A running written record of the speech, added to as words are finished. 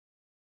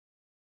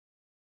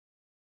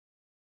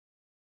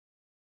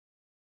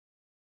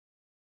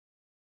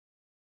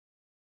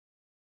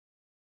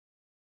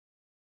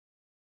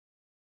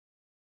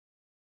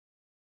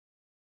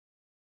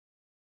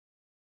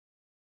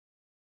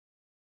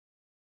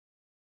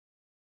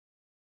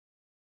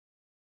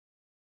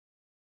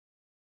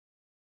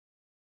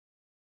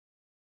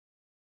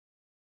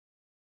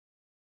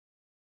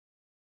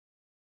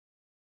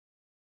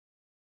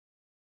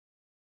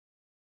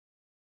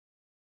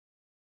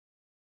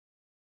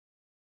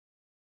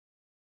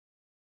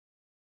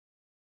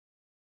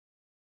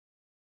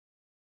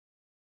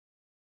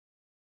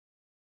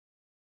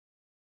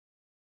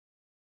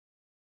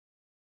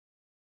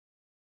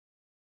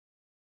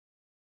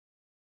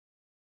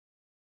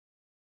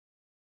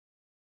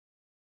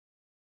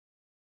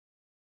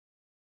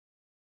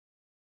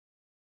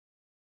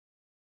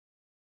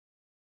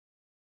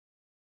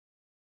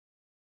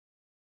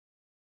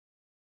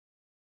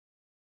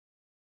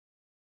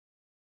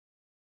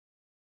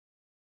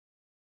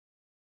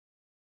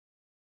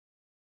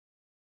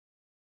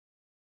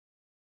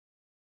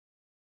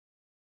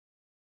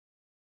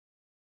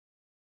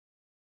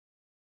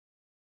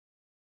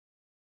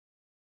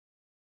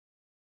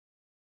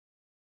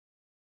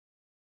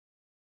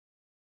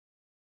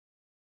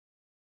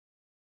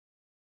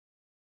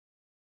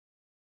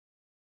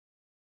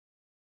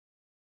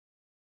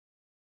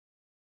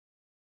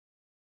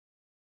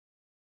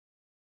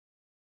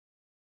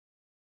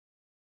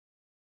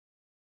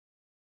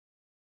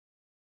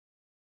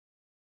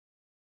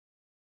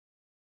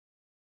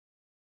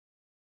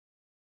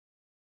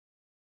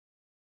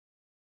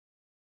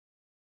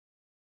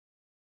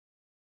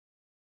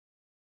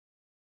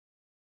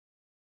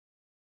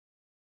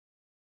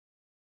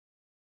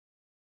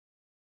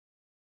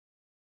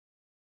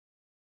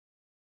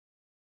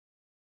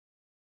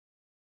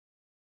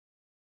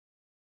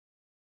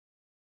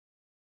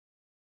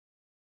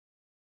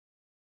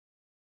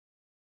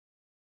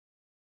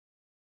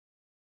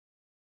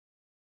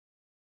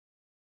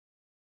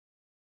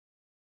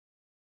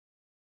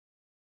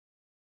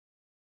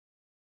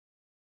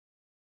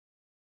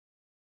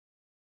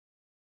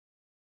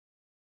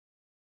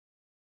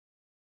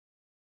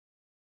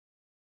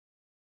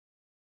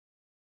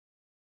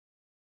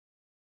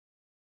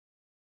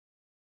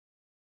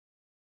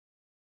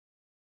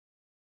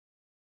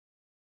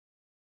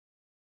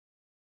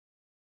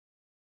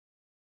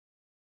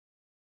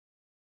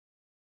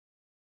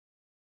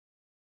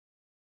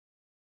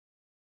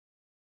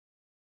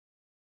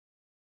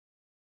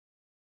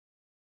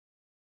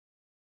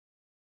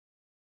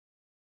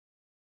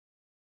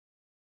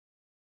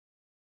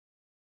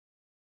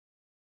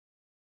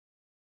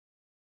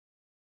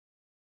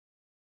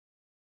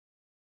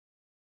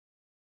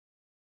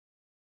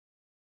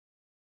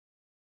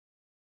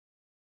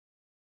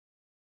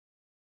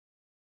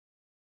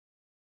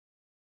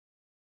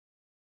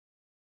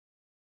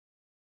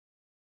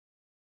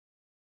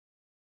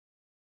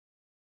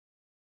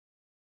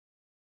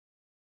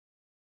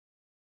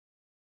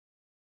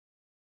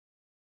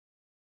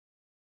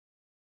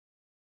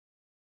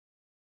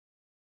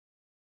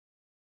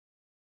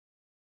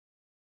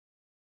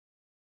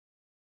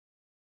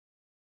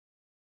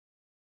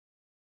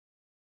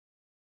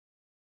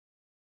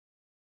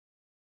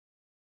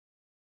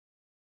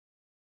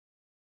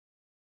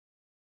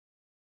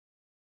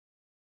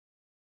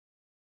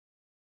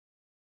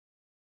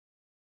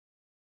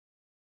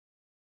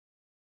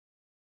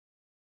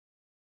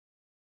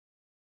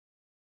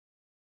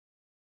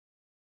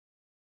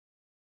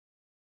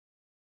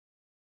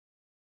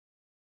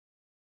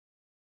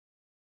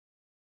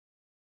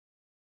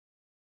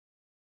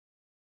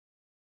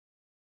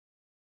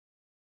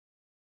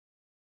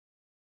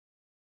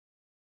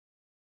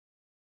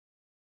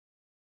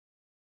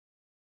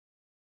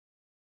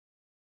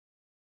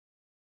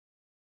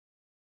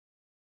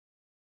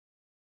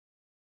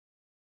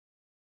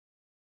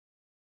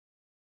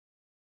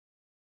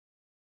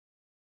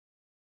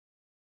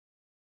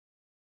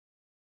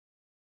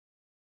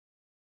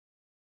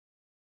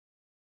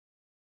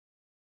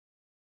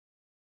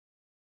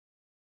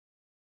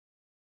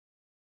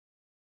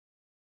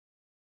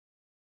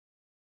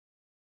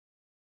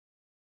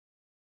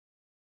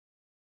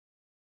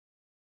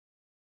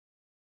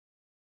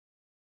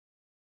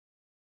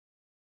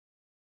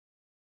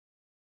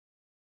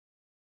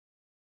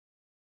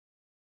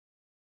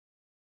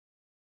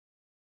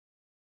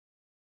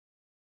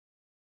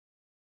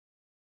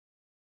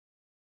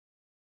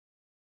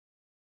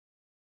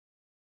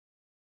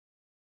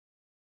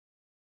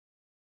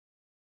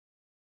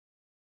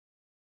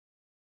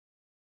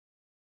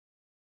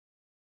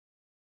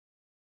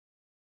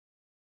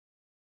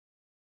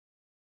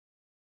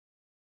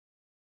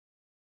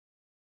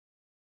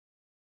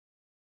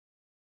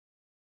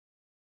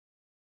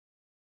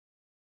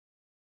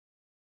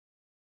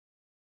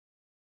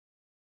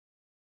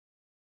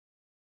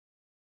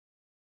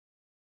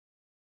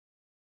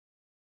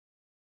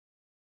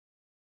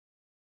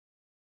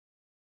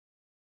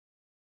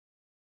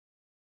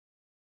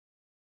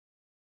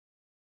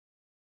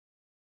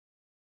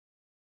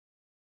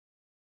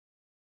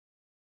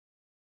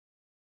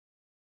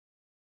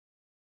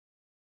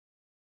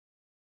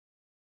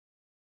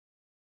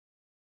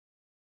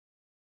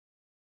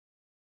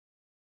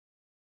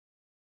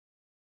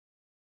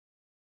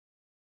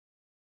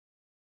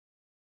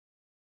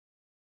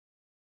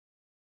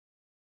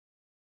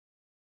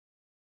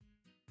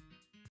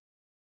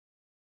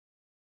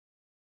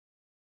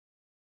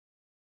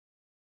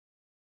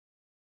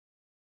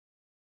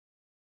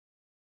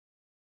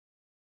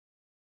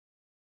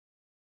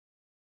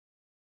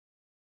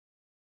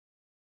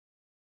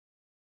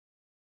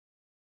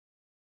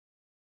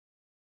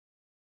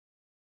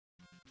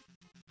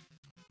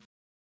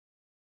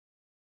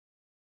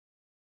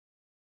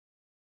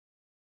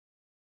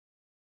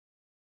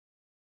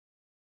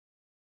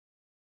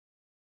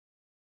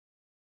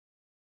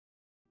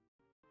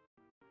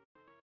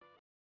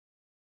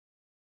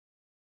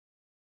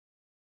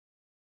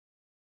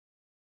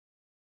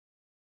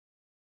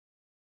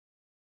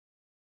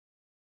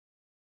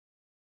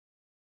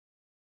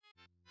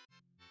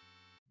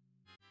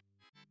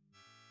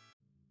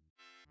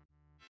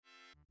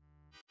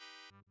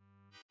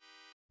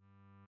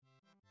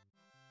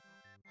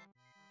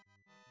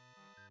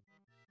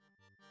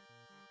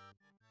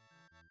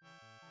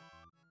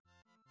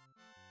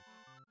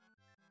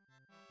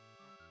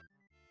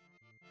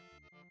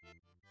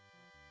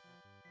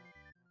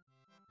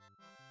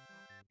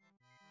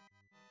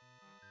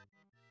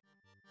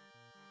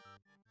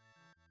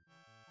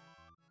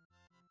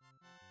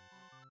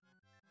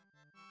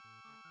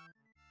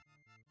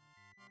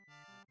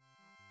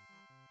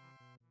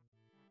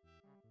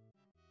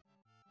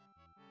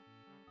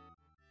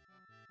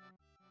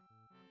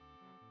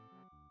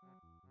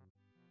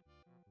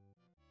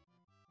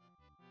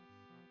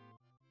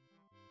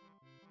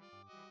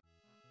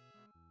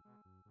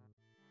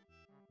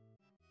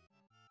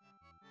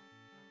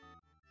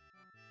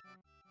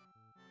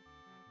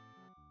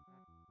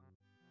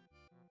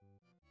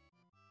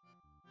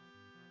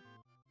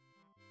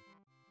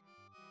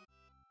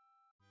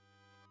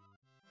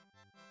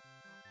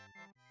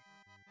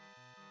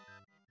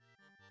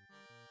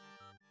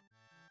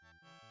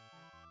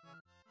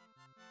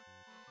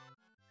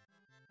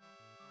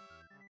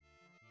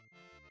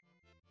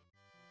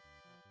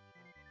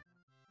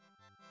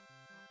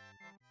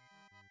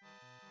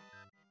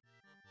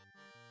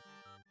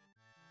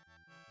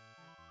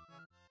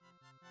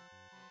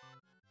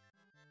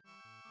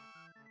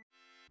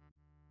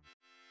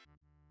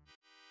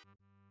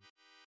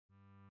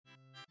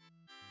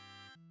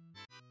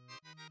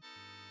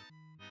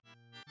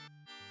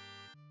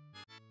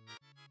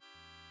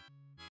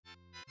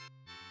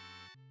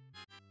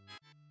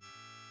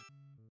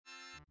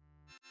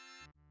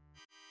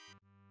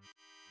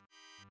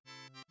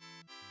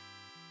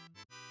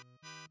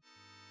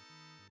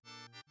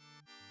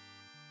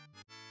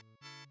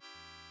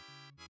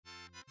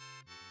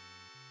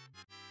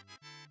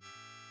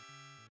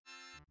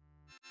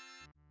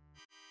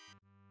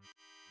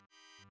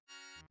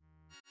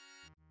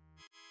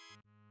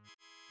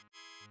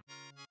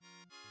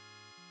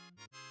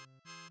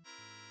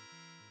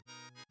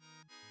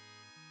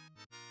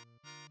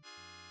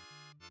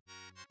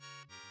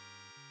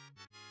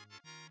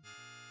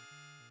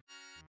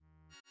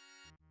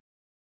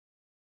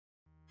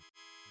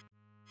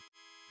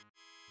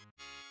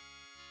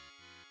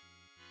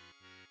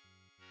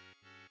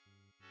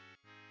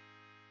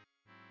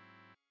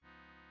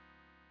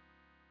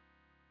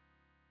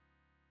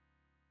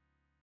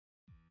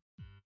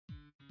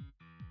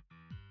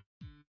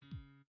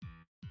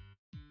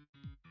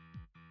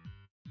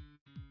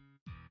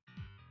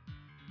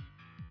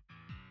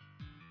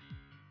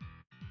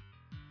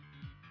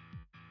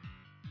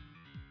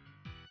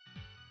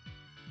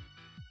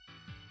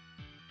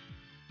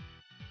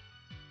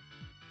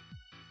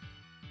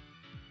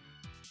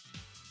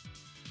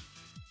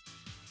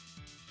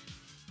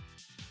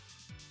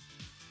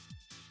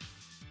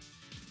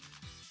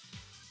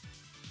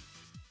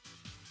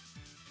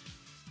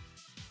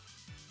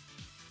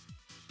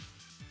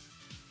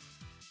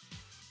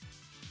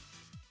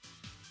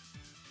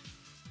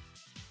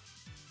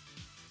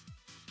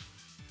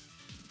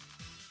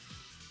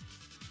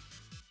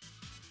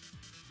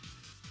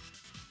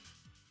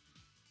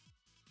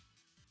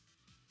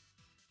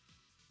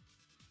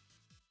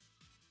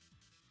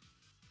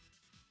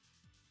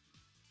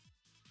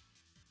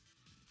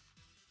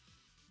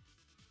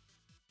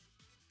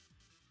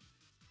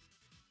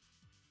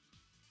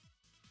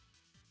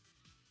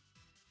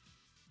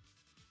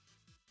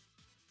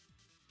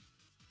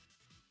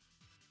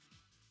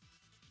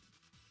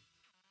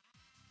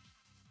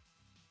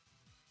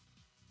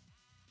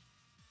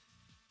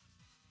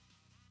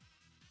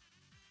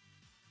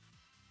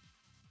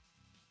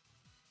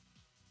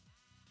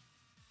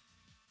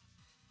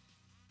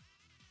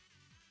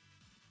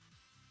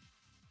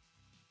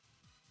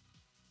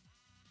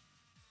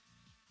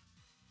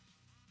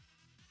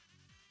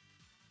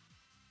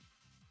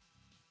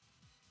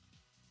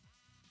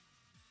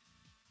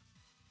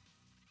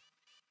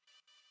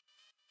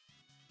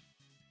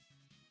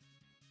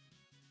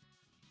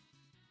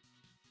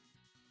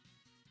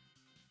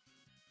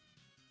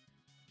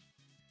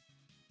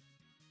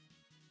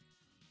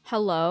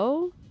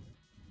Hello?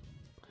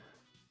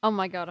 Oh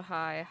my god,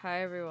 hi.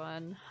 Hi,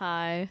 everyone.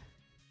 Hi.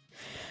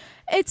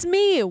 It's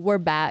me! We're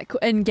back.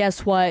 And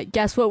guess what?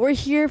 Guess what? We're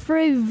here for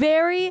a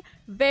very,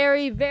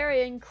 very,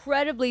 very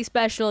incredibly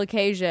special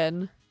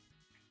occasion.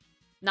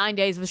 9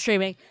 days of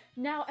streaming.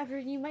 Now,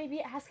 everyone, you might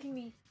be asking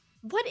me,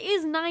 what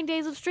is 9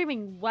 days of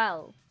streaming?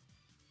 Well,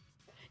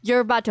 you're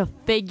about to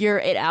figure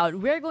it out.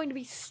 We're going to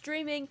be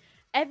streaming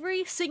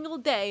every single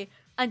day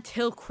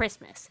until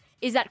Christmas.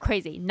 Is that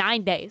crazy?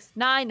 9 days.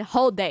 9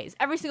 whole days.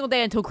 Every single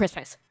day until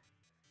Christmas.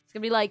 It's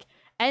gonna be like,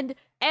 and.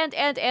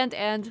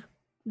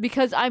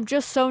 Because I'm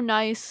just so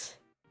nice.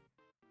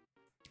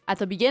 At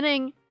the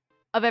beginning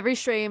of every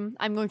stream,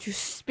 I'm going to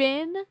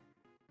spin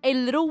a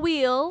little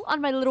wheel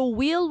on my little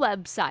wheel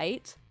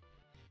website.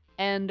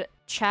 and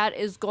chat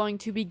is going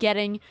to be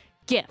getting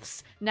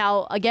gifts.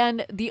 Now,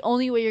 again, the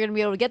only way you're going to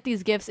be able to get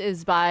these gifts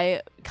is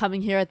by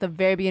coming here at the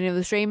very beginning of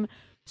the stream.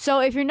 So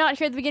if you're not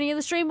here at the beginning of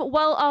the stream,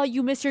 well,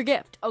 you miss your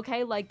gift,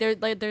 okay? Like,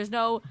 there's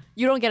no,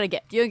 you don't get a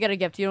gift. You don't get a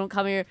gift. You don't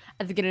come here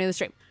at the beginning of the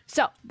stream.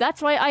 So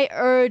that's why I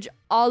urge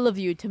all of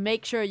you to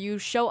make sure you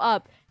show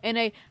up in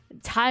a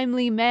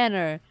timely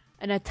manner.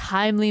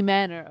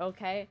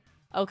 Okay?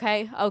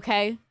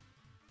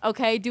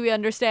 Okay, do we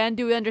understand?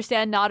 Do we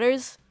understand,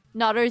 nodders?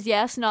 Nodders,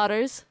 yes,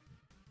 nodders.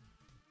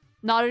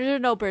 Nodders or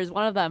nopers,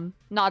 one of them.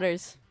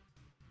 Nodders.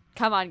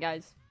 Come on,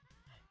 guys.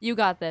 You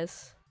got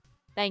this.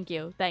 Thank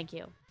you. Thank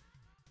you.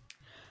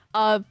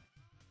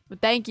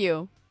 Thank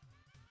you.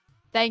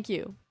 Thank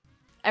you,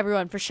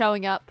 everyone, for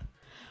showing up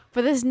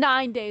for this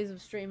 9 days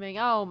of streaming.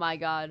 Oh my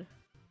god.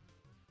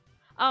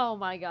 Oh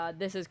my god,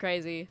 this is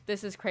crazy.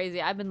 This is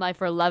crazy. I've been live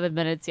for 11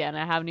 minutes yet and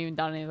I haven't even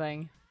done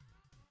anything.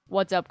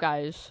 What's up,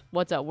 guys?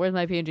 What's up? Where's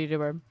my PNG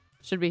tuber?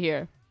 Should be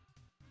here.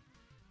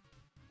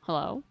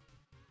 Hello?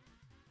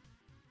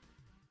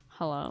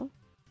 Hello?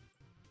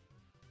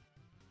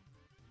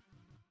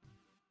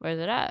 Where's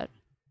it at?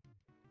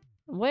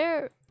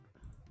 Where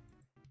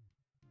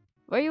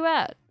you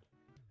at?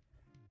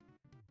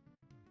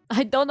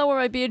 I don't know where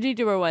my PNG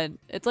tuber went.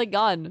 It's like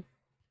gone.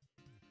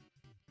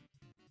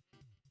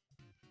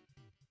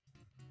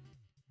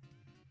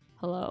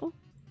 Hello?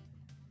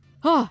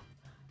 Oh,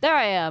 there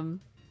I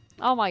am.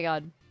 Oh my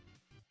god.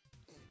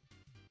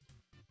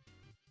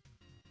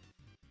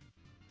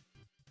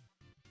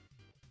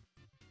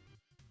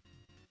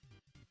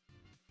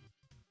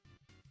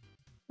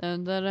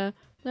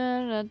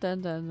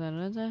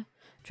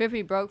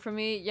 Trippy broke for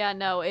me? Yeah,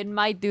 no, it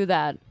might do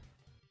that.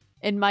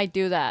 It might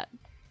do that.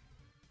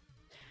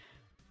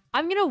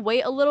 I'm gonna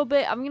wait a little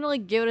bit. I'm gonna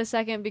like give it a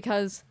second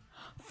because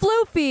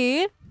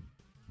Floofy,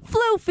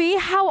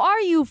 how are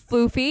you,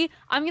 Floofy?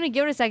 I'm gonna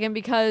give it a second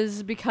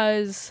because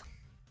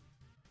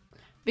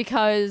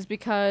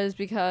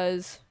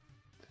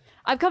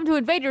I've come to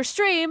invade your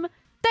stream.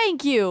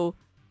 Thank you.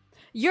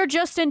 You're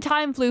just in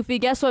time, Floofy.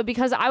 Guess what?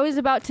 Because I was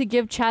about to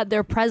give chat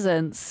their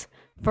presents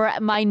for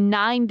my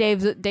 9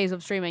 days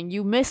of streaming.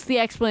 You missed the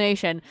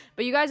explanation,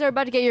 but you guys are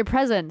about to get your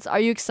presents. Are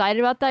you excited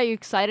about that? Are you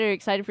excited? Are you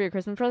excited for your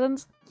Christmas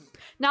presents?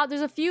 Now,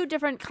 there's a few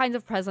different kinds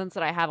of presents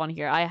that I have on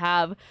here. I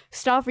have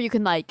stuff where you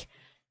can, like,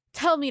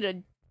 tell me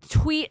to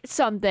tweet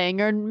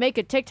something or make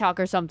a TikTok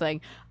or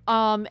something.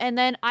 And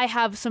then I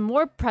have some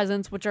more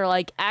presents which are,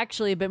 like,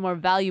 actually a bit more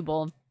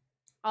valuable.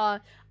 I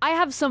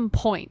have some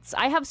points.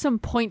 I have some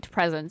point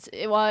presents.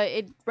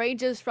 It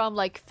ranges from,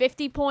 like,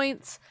 50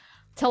 points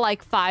to,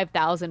 like,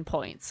 5,000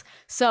 points.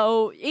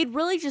 So, it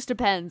really just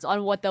depends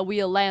on what the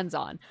wheel lands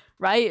on,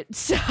 right?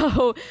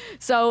 So,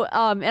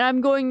 and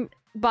I'm going...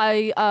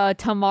 by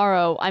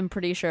tomorrow, I'm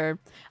pretty sure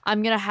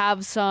I'm gonna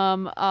have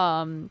some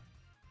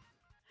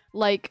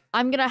like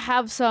I'm gonna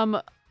have some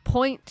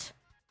point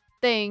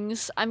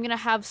things. I'm gonna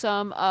have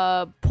some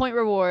point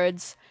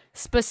rewards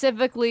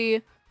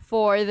specifically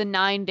for the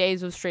 9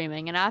 days of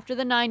streaming, and after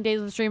the 9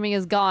 days of streaming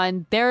is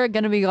gone, they're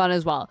gonna be gone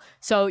as well.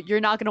 So you're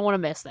not gonna want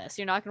to miss this.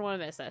 You're not gonna want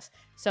to miss this.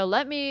 So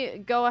let me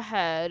go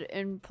ahead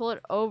and pull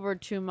it over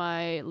to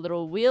my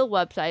little wheel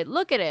website.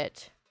 Look at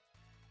it.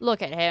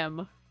 Look at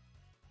him.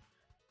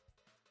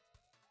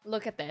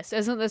 Look at this.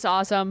 Isn't this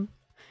awesome?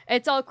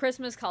 It's all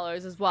Christmas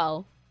colors as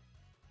well.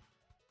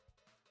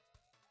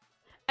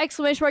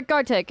 Exclamation mark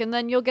GARTIC, and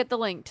then you'll get the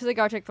link to the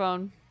GARTIC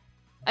phone.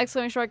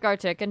 Exclamation mark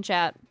GARTIC in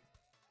chat.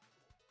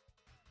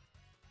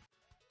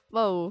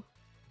 Whoa.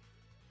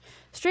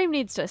 Stream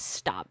needs to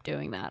stop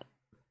doing that.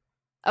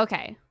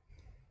 Okay.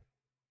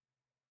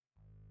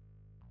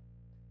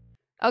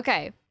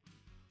 Okay.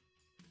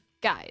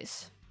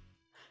 Guys.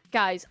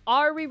 Guys,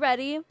 are we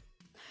ready?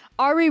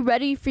 Are we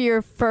ready for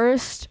your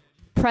first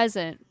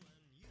present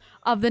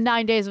of the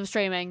 9 days of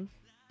streaming?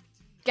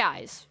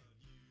 Guys,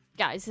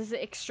 this is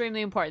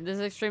extremely important. This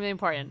is extremely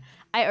important.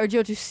 I urge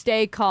you to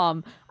stay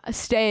calm.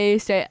 Stay.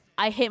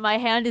 I hit my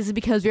hand. Is it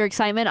because of your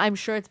excitement? I'm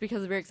sure it's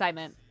because of your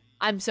excitement.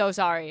 I'm so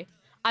sorry.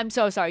 I'm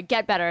so sorry.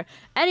 Get better.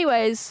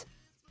 Anyways,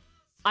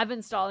 I've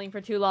been stalling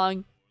for too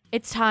long.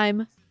 It's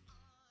time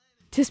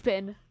to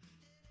spin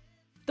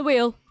the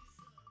wheel.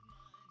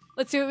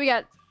 Let's see what we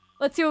get.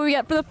 Let's see what we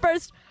get for the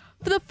first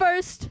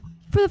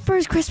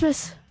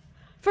Christmas.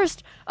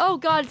 First, oh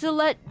god, so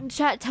let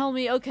chat tell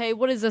me, okay,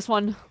 what is this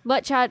one?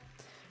 Let chat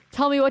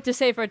tell me what to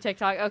say for a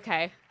TikTok.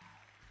 Okay.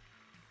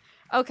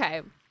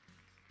 Okay.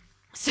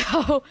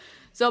 So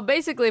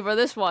basically for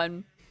this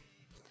one,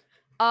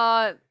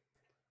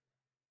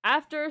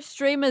 after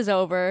stream is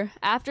over,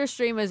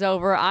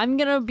 I'm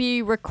gonna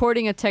be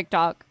recording a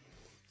TikTok.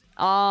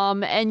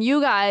 And you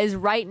guys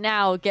right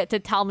now get to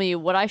tell me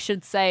what I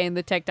should say in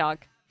the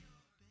TikTok.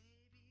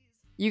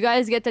 You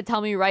guys get to tell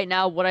me right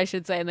now what I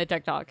should say in the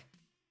TikTok.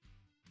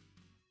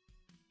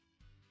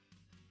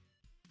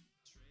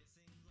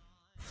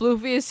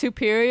 Floofy is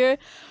superior.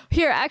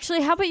 Here,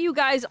 actually, how about you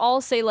guys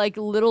all say, like,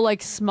 little,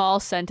 like,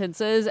 small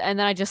sentences, and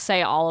then I just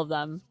say all of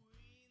them.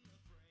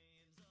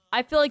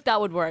 I feel like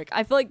that would work.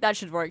 I feel like that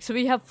should work. So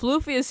we have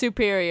Floofy is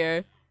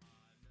superior.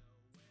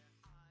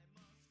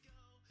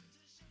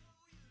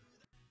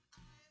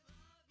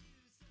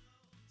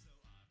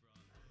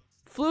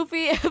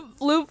 Floofy,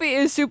 Floofy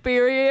is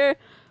superior.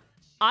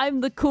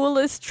 I'm the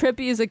coolest.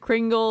 Trippy is a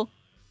Kringle.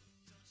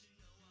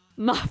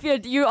 Mafia,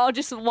 you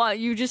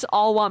just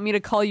all want me to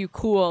call you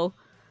cool.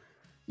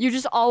 You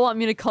just all want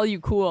me to call you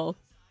cool.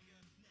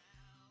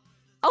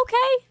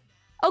 Okay.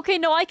 Okay,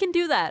 no, I can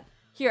do that.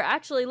 Here,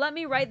 actually, let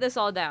me write this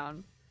all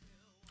down.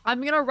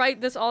 I'm gonna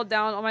write this all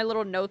down on my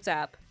little notes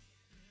app.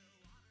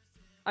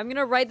 I'm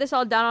gonna write this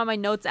all down on my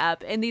notes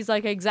app in these,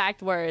 like,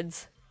 exact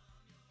words.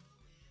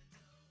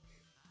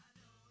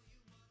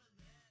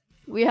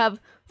 We have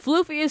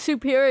Floofy is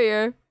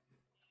superior.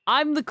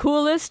 I'm the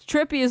coolest.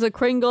 Trippy is a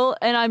Kringle.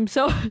 And I'm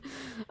so,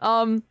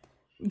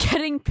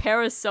 getting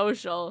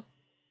parasocial.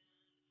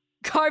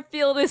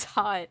 Garfield is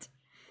hot.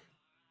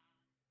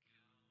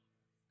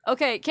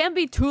 Okay, it can't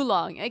be too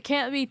long. It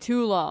can't be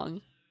too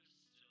long.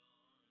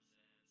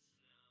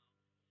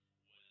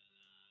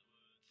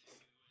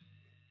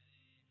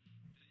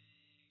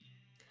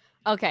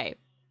 Okay.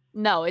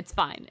 No, it's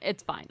fine.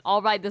 It's fine.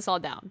 I'll write this all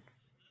down.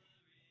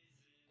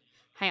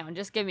 Hang on,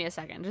 just give me a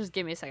second. Just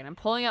give me a second. I'm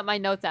pulling up my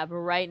notes app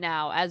right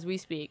now as we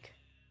speak.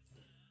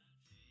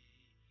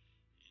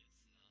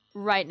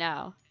 Right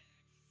now.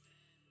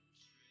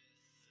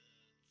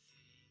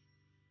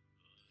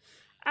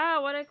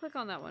 Ah, why did I click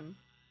on that one?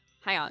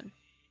 Hang on.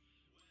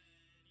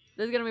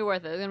 This is gonna be worth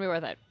it. This is gonna be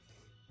worth it.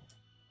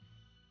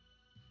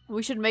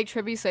 We should make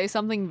Trippy say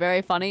something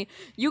very funny.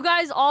 You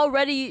guys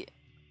already...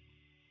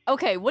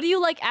 Okay, what do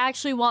you, like,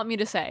 actually want me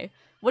to say?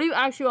 What do you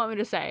actually want me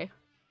to say?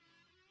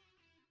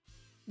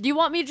 Do you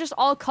want me to just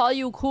all call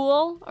you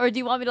cool? Or do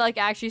you want me to, like,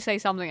 actually say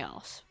something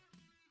else?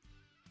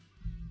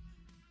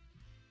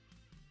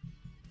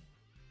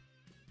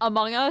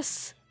 Among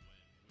Us?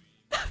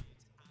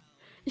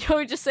 You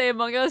would just say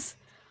Among Us?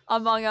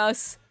 Among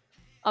Us.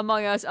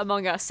 Among Us.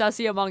 Among Us.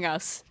 Sassy Among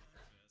Us.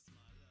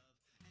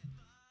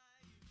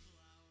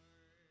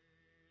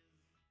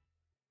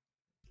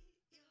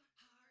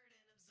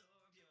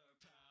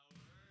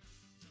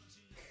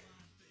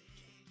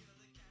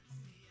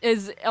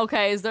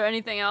 Okay, is there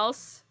anything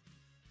else?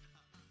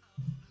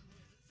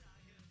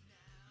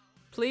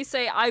 Please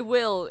say I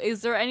will.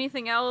 Is there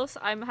anything else?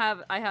 I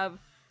have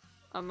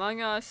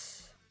Among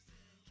Us.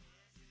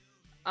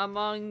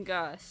 Among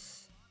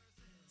Us.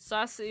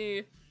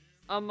 Sassy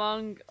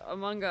Among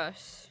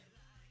Us.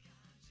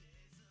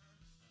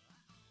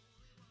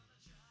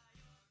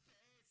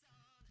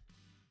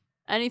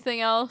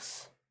 Anything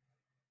else?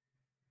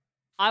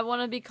 I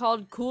want to be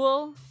called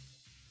cool.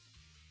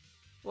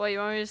 What, you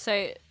want me to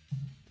say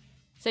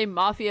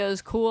Mafia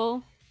is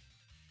cool?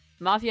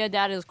 Mafia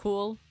Dad is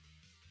cool?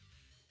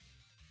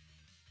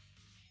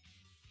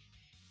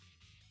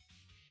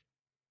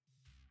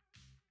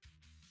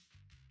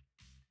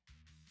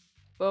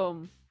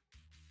 Boom.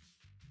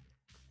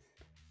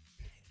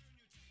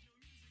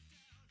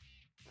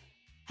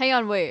 Hang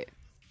on, wait.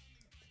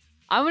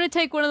 I'm gonna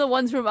take one of the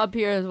ones from up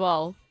here as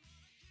well.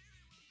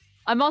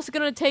 I'm also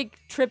gonna take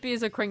Trippy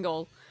as a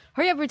Kringle.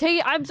 Hurry up, we're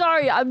taking- I'm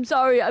sorry. I'm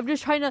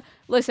just trying to-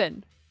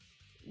 Listen.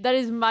 That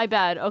is my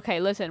bad. Okay,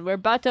 listen. We're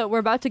about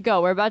to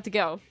go.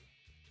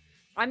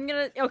 I'm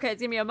gonna- Okay,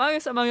 it's gonna be Among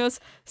Us,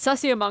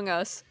 Sussy Among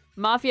Us.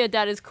 Mafia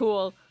Dad is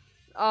cool.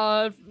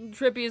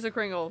 Trippy is a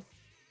Kringle.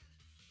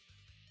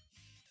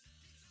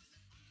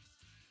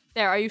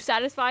 There, are you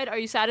satisfied? Are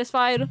you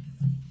satisfied?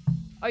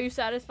 Are you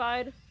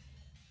satisfied?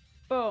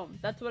 Boom.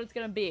 That's what it's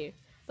gonna be.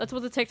 That's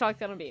what the TikTok's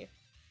gonna be.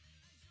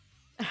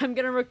 I'm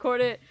gonna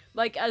record it,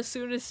 like, as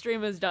soon as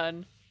stream is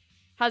done.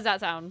 How's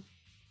that sound?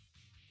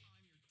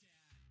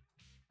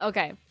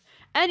 Okay.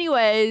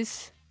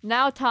 Anyways,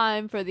 now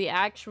time for the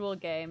actual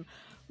game.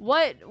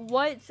 What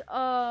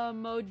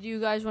mode do you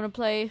guys want to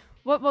play?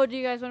 What mode do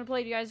you guys want to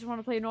play? Do you guys want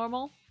to play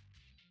normal?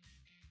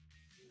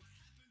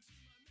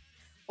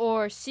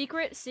 Or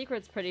secret?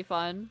 Secret's pretty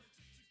fun.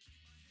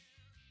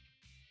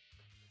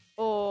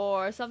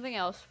 Or something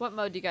else. What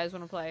mode do you guys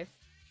want to play?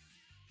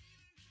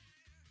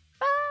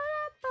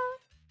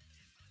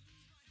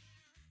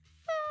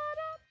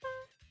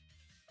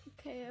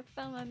 Okay, I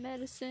found my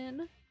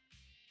medicine.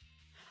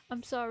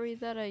 I'm sorry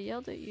that I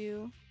yelled at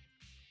you.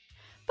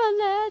 But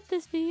let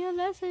this be a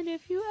lesson.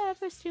 If you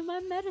ever steal my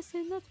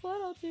medicine, that's what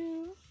I'll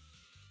do.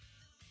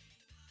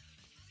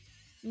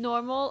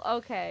 Normal?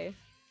 Okay.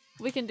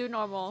 We can do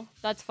normal.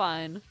 That's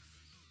fine.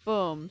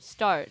 Boom.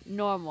 Start.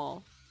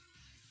 Normal.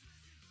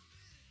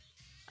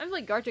 I've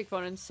played GARTIC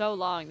Phone in so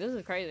long. This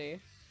is crazy.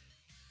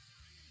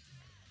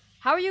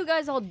 How are you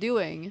guys all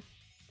doing?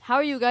 How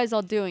are you guys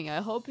all doing?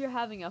 I hope you're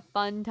having a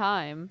fun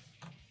time.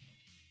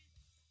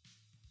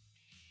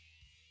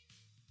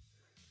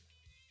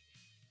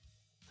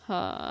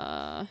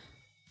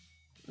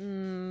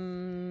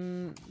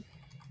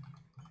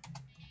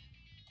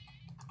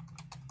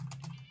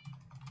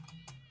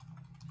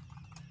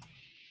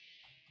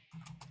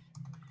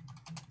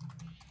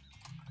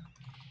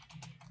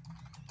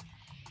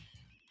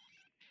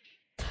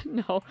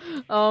 No.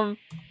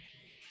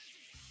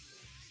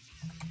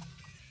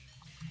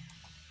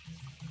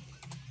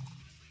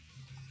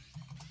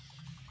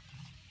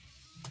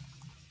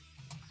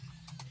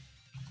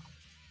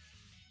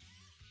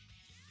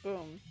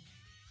 Boom.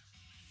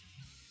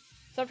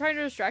 Stop trying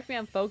to distract me.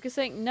 I'm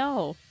focusing.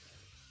 No.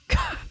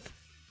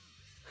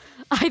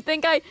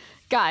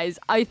 Guys,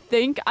 I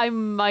think I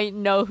might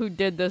know who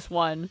did this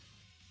one.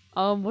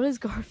 What is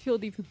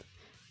Garfield even?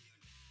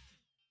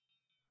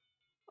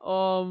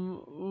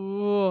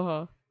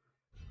 Whoa.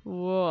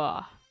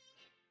 Whoa.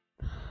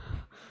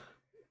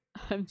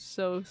 I'm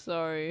so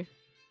sorry.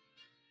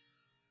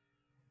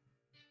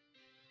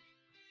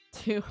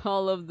 To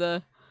all of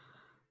the...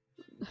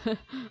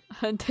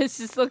 This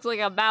just looks like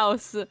a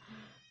mouse.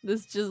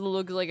 This just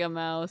looks like a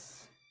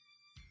mouse.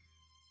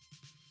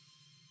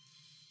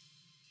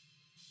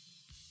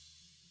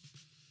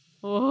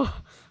 Oh,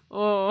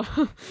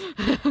 oh.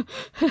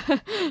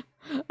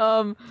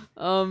 um,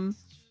 um,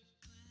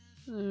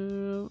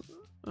 uh,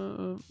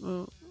 uh,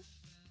 uh.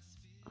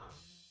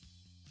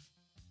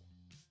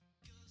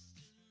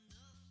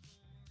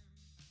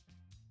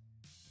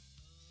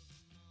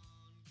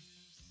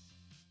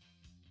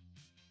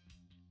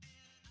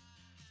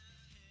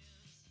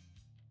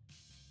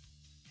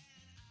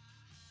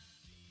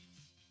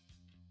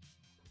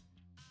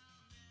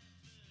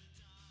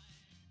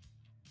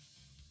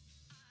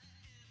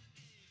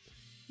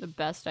 The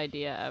best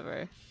idea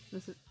ever.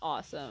 This is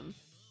awesome.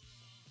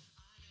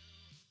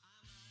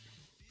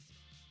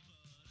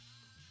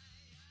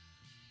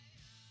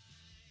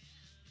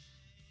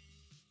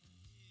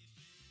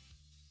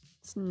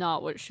 It's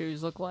not what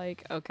shoes look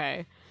like.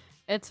 Okay.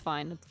 It's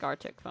fine. It's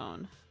GARTIC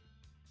phone.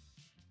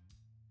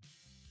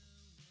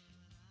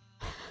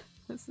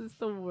 This is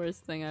the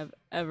worst thing I've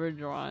ever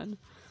drawn.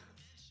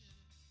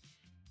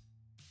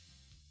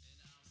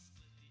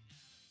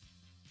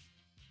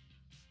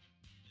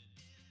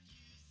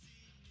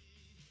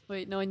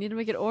 Wait, no, I need to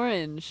make it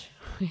orange.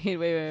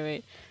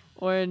 Wait.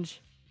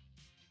 Orange.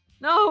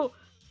 No!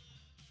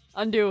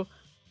 Undo.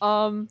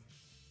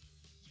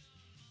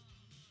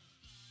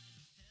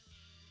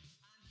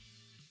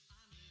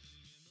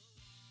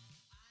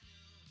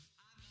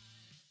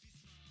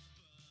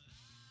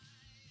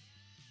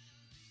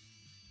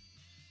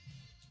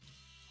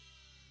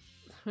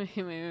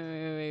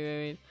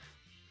 Wait.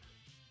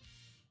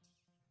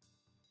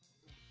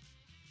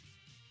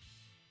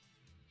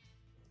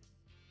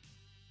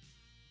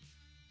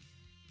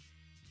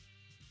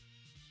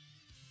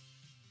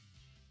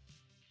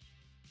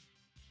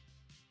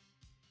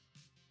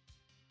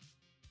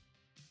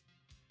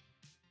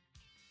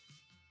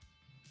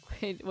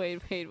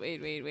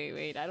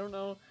 Wait. I don't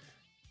know.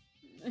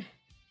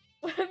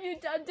 What have you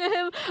done to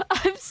him?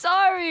 I'm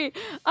sorry.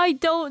 I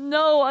don't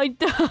know. I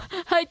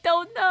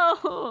don't know.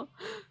 Oh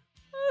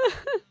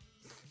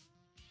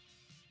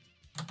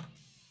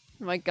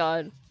my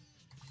god.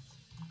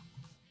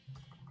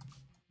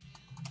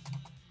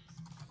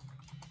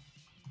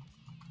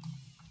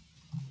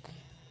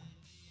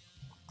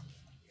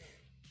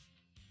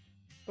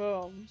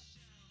 Boom.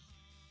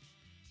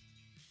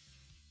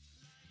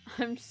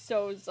 I'm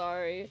so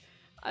sorry.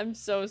 I'm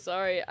so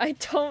sorry. I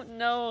don't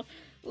know.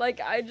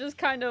 Like, I just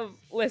kind of...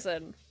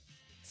 Listen.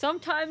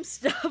 Sometimes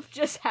stuff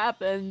just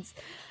happens.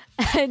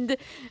 And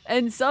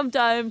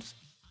sometimes...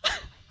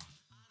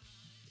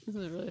 This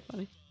is really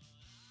funny.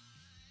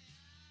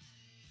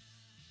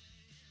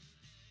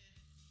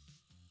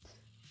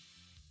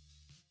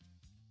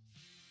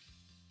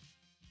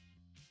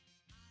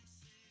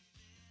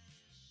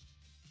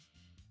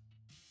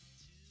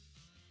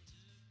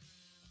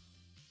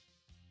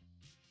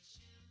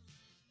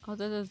 Oh,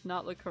 that does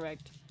not look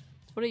correct.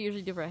 It's what I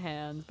usually do for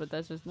hands, but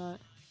that's just not...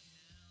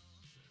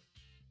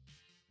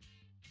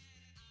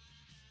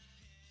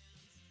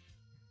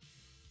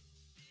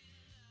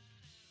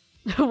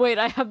 Wait,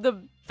 I have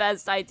the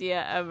best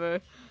idea ever.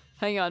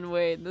 Hang on,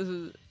 wait, this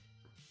is...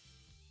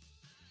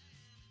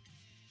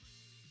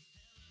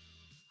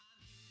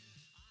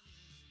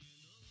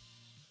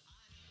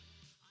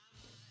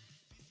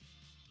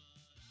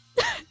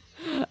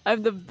 I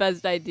have the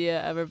best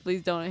idea ever.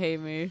 Please don't hate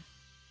me.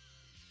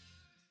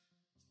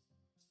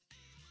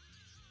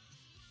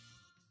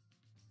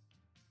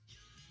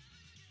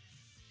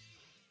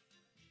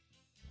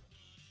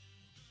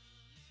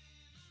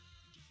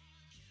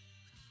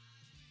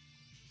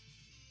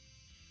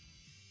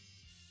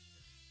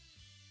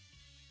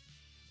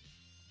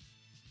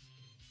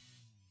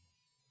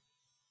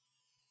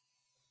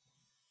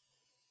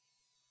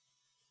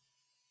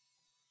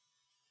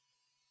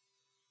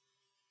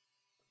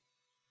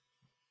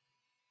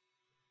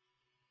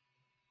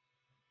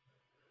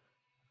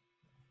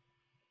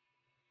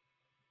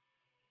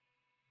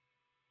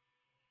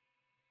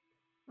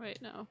 Wait,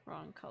 no,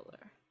 wrong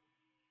color.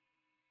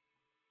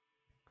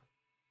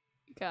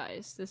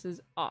 Guys, this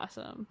is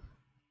awesome.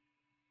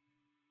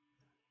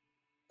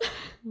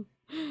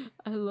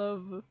 I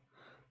love...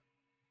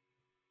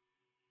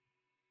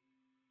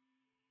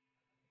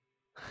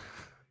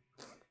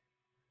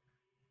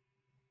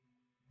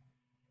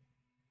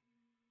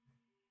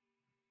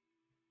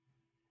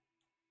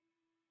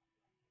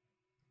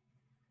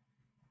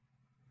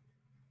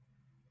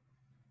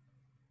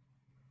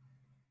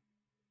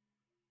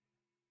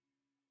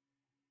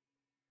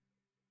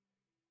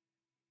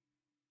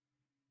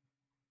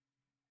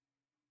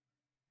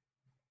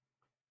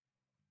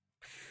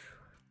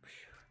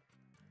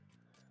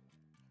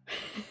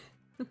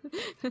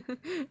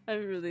 I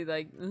really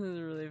like this is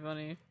really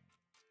funny.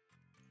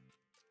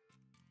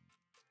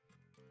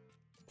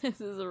 This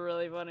is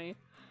really funny.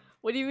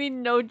 What do you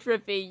mean no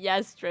Trippy?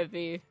 Yes,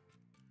 Trippy.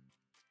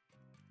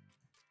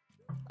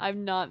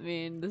 I'm not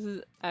mean. This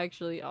is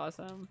actually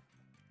awesome.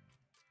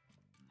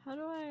 How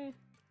do I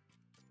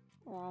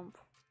womp?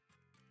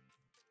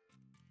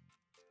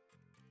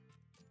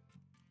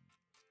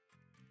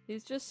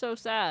 He's just so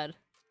sad.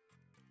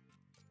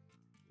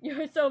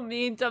 You're so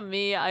mean to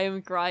me, I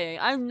am crying.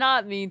 I'm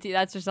not mean to you,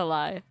 that's just a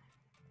lie.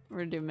 We're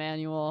gonna do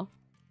manual.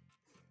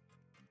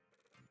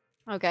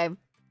 Okay.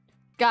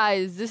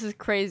 Guys, this is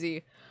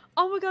crazy.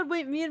 Oh my god,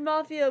 wait, me and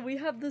Mafia, we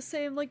have the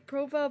same, like,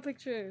 profile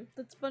picture.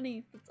 That's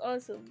funny. That's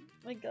awesome.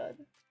 My god.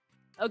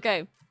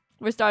 Okay.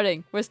 We're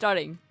starting. We're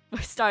starting.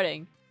 We're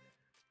starting.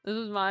 This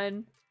is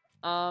mine.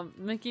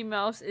 Mickey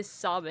Mouse is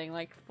sobbing,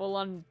 like, full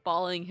on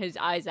bawling his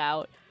eyes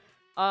out.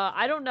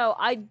 I don't know.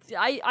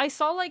 I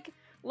saw, like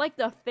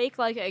the fake,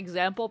 like,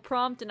 example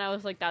prompt, and I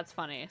was like, that's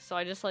funny. So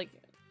I just, like...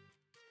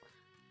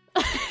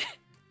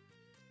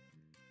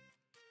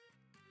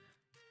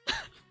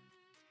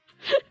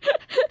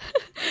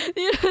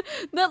 Yeah,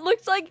 that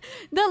looks like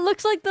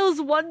those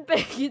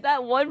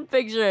that one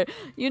picture.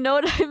 You know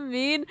what I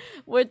mean?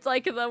 Where it's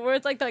like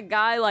the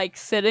guy like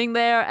sitting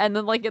there, and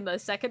then like in the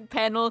second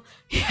panel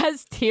he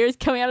has tears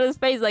coming out of his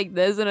face like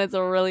this, and it's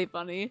really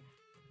funny.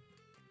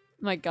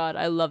 My god,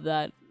 I love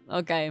that.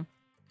 Okay.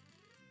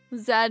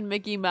 Sad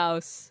Mickey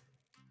Mouse.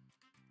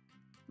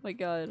 My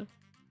god.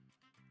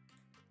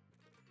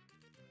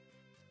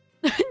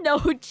 No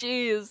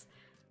cheese.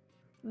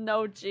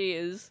 No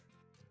cheese.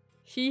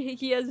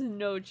 He has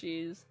no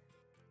cheese.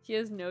 He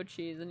has no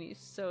cheese, and he's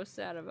so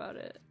sad about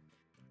it.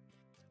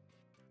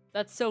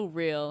 That's so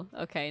real.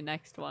 Okay,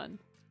 next one.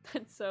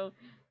 That's so...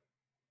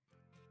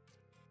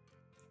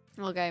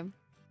 Okay.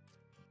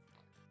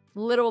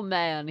 Little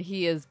man,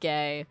 he is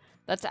gay.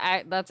 That's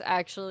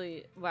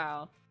actually...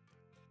 Wow.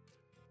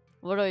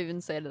 What do I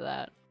even say to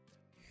that?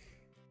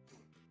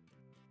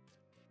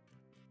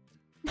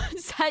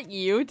 Is that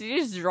you? Did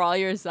you just draw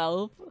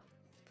yourself?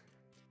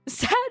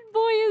 Sad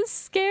boy is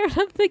scared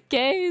of the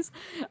gays.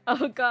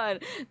 Oh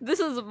god, this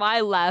is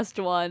my last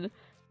one.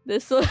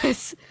 This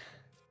was...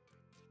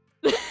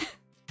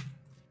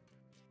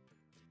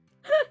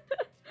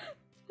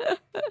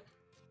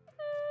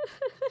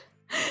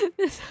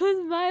 This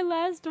was my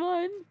last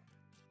one.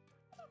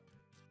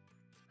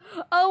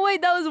 Oh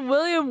wait, that was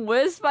William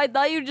Wisp? I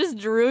thought you just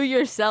drew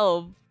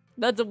yourself.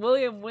 That's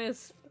William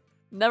Wisp.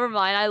 Never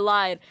mind, I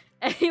lied.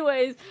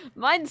 Anyways,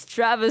 mine's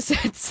Travis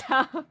and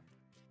Sam.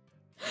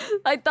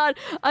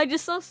 I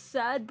just saw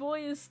sad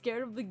boy is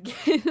scared of the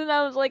gays, and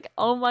I was like,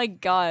 oh my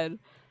god.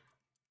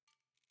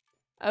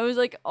 I was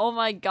like, oh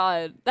my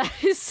god. That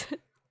is...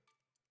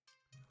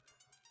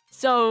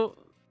 So...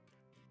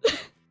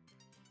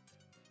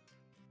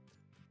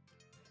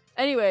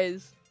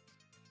 Anyways.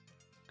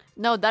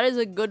 No, that is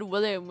a good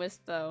William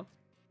Wisp, though.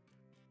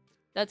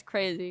 That's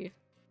crazy.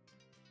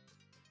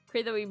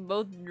 Crazy that we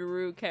both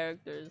drew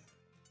characters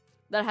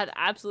that had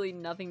absolutely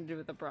nothing to do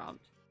with the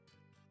prompt.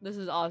 This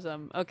is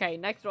awesome. Okay,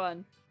 next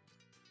one.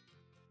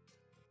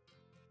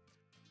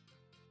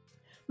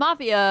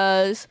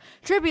 Mafias!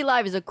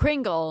 tripppylive is a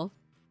Kringle.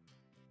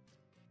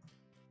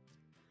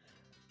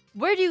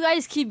 Where do you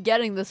guys keep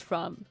getting this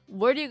from?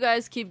 Where do you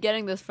guys keep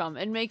getting this from?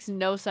 It makes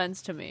no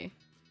sense to me.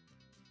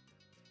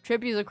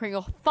 Trippy is a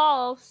Kringle.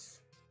 False!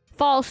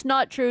 False,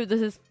 not true.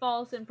 This is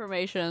false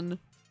information.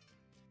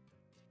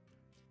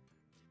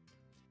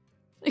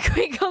 The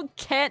Kringle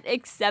can't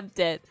accept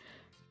it.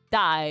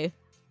 Die.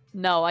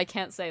 No, I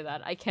can't say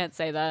that. I can't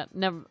say that.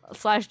 Never.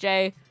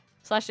 /J,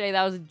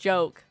 that was a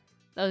joke.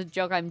 That was a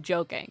joke. I'm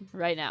joking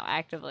right now,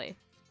 actively.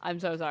 I'm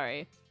so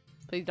sorry.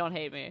 Please don't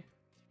hate me.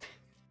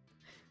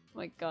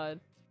 My god.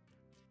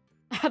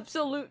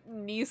 Absolute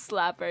knee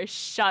slapper.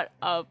 Shut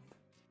up.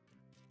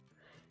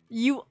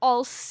 You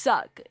all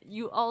suck.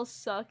 You all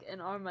suck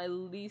and are my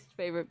least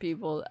favorite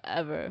people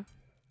ever.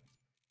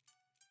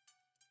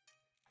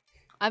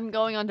 I'm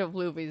going on to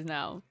Floopies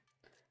now.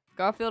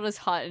 Garfield is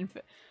hot and...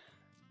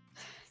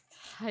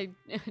 I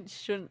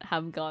shouldn't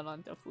have gone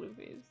on to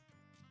Floopies.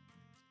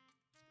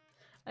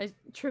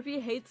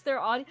 Trippy hates their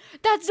audience.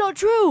 That's not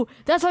true!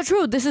 That's not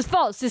true! This is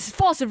false! This is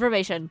false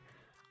information!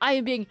 I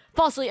am being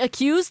falsely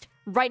accused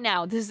right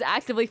now. This is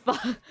actively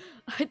false.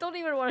 I don't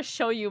even want to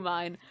show you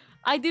mine.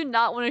 I do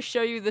not want to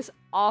show you this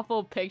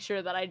awful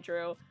picture that I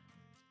drew.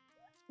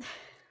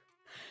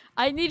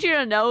 I need you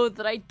to know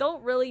that I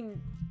don't really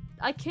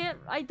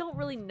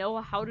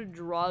know how to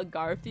draw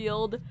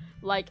Garfield,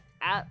 like,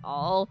 at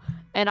all.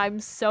 And I'm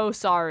so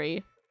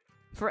sorry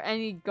for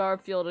any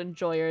Garfield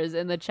enjoyers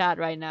in the chat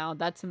right now.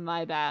 That's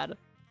my bad.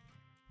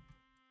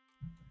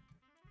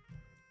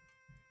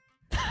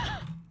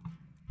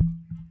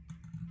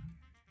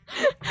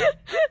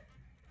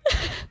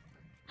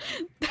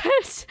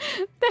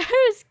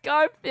 There's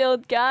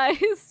Garfield,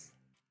 guys.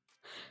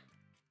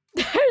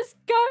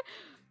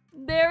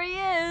 There he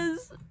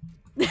is.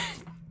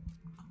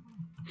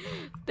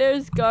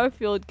 There's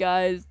Garfield,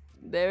 guys.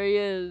 There he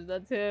is.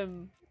 That's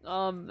him.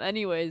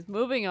 Anyways,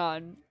 moving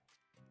on.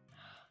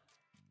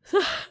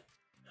 Woo!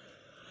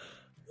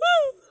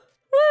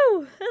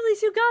 At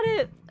least you got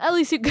it! At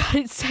least you got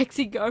it,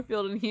 sexy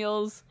Garfield in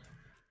heels.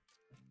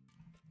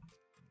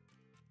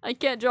 I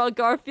can't draw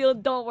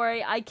Garfield, don't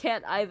worry, I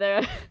can't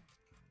either.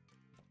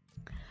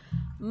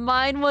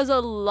 Mine was a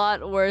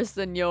lot worse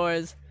than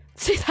yours.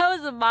 See, that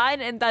was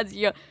mine and that's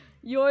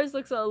yours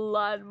looks a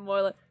lot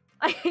more like—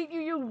 I hate you,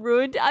 you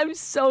ruined— I'm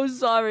so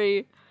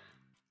sorry.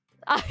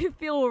 I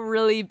feel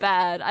really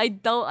bad. I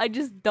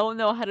just don't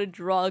know how to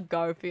draw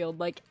Garfield,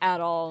 like, at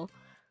all.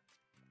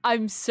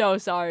 I'm so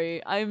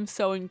sorry. I'm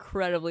so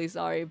incredibly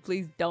sorry.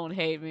 Please don't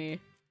hate me.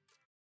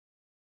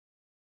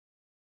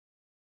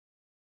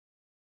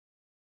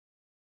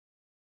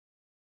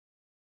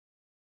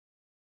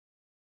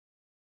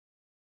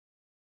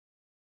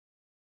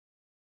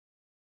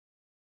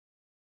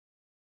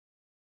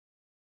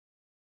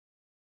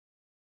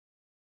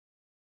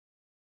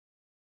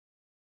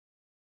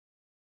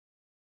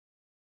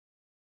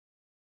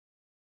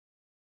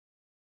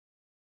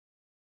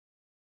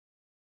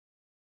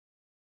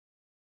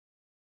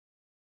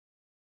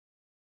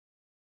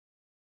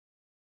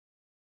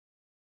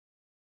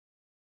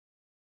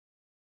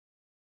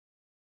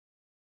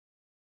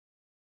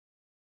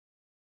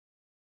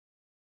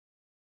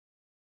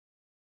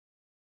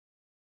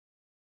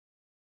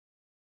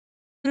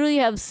 Literally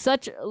have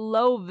such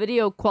low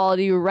video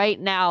quality right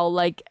now.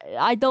 Like,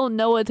 I don't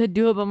know what to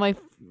do about my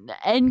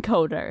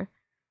encoder.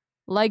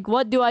 Like,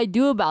 what do I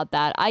do about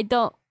that? I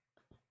don't—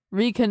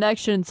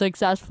 Reconnection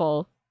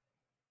successful.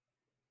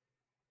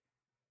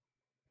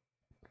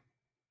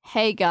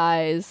 Hey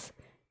guys,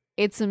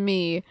 it's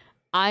me.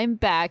 I'm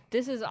back.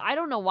 This is— I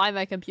don't know why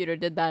my computer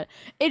did that.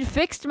 It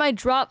fixed my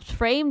dropped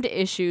framed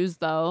issues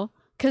though.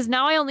 Cause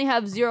now I only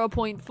have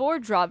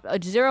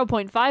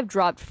 0.5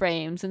 dropped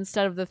frames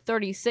instead of the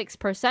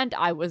 36%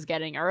 I was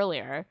getting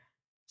earlier.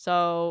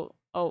 So,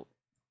 oh,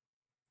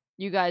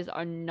 you guys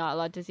are not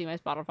allowed to see my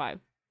Spotify.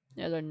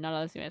 You guys are not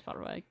allowed to see my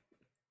Spotify.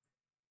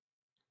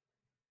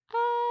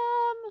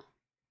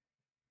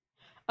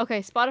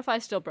 Okay,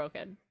 Spotify's still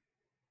broken.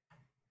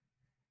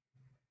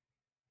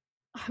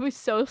 I was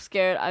so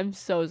scared. I'm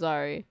so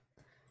sorry.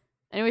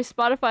 Anyway,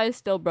 Spotify is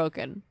still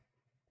broken.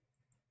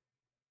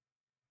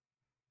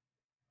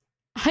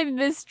 I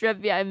miss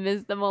Trippy. I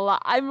miss them a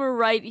lot. I'm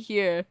right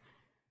here.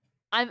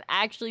 I'm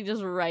actually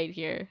just right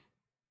here.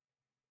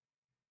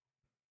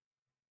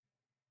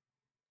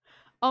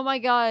 Oh my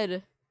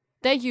god.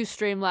 Thank you,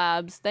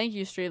 Streamlabs. Thank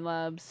you,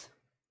 Streamlabs.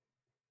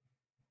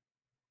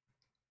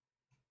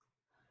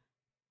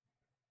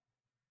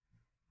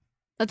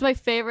 That's my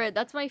favorite,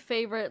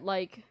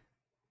 like,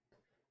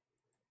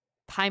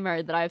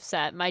 timer that I've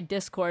set. My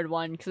Discord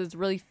one, because it's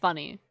really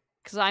funny.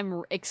 Because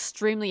I'm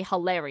extremely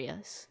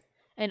hilarious.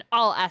 In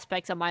all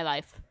aspects of my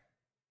life.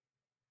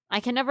 I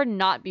can never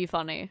not be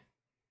funny.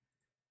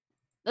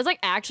 That's, like,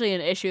 actually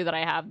an issue that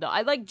I have, though.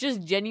 I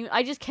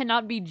just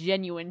cannot be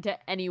genuine to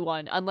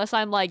anyone unless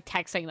I'm, like,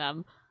 texting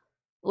them.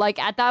 Like,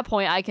 at that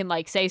point, I can,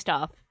 like, say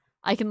stuff.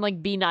 I can,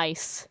 like, be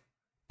nice.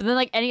 But then,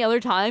 like, any other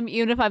time,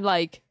 even if I'm,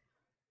 like,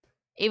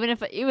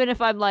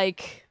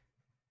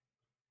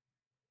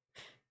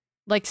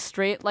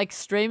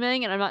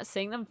 streaming and I'm not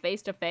seeing them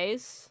face to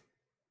face,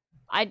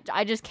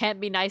 I just can't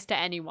be nice to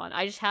anyone.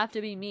 I just have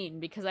to be mean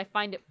because I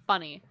find it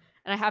funny.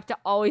 And I have to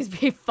always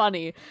be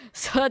funny.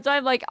 So that's why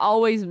I'm, like,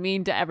 always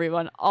mean to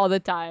everyone all the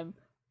time.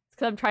 It's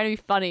because I'm trying to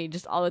be funny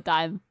just all the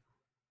time.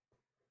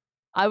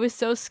 I was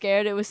so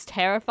scared. It was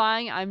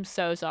terrifying. I'm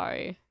so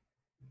sorry.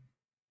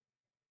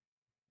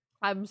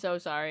 I'm so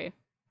sorry.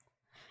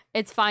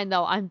 It's fine,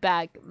 though. I'm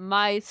back.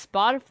 My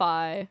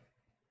Spotify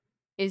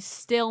is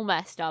still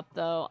messed up,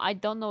 though. I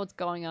don't know what's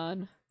going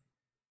on.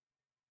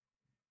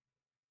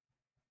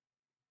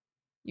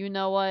 You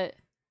know what?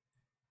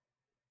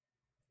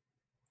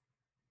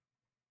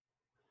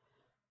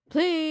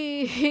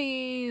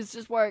 Please,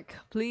 just work.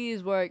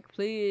 Please work,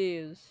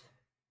 please.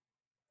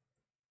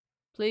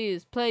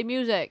 Please, play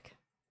music.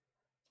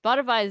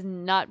 Spotify is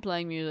not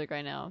playing music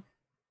right now.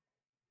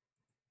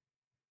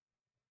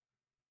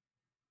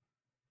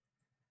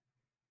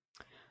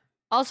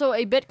 Also,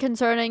 a bit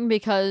concerning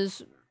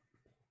because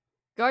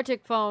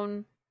GARTIC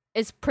Phone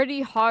is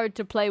pretty hard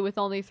to play with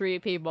only 3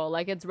 people.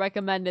 Like, it's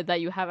recommended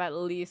that you have at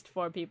least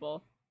 4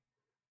 people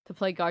to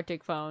play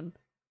GARTIC Phone.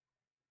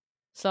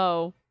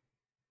 So,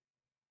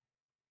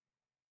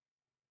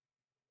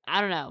 I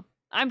don't know.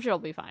 I'm sure it'll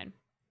be fine.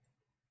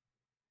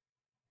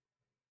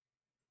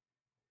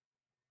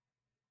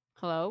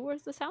 Hello?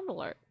 Where's the sound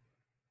alert?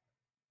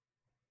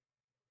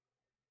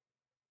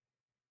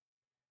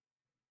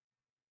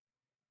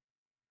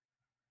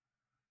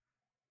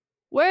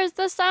 Where's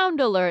the sound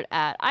alert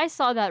at? I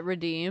saw that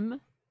redeem.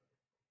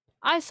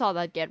 I saw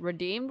that get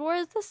redeemed.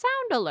 Where's the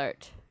sound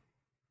alert?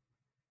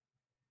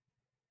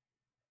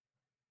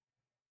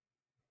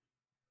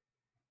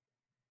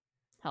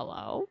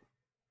 Hello?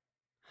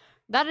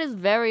 That is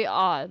very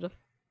odd.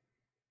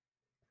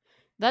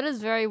 That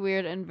is very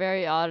weird and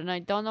very odd, and I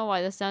don't know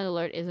why the sound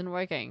alert isn't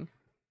working.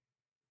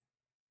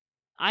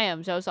 I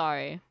am so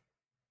sorry.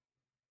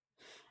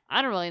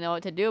 I don't really know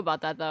what to do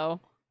about that,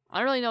 though. I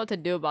don't really know what to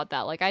do about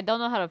that. Like, I don't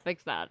know how to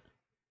fix that.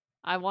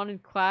 I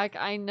wanted Quack.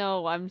 I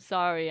know. I'm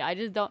sorry. I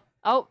just don't.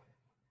 Oh.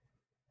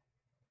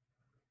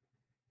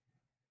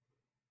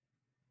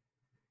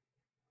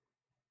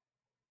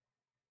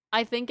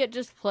 I think it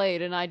just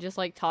played and I just,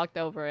 like, talked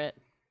over it.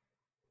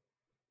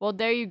 Well,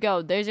 there you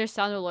go. There's your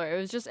sound alert. It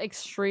was just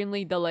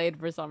extremely delayed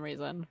for some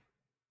reason.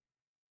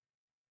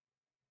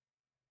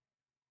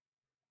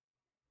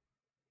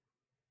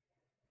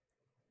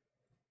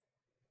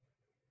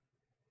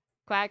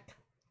 Quack.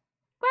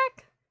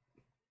 Quack.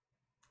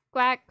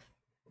 Quack.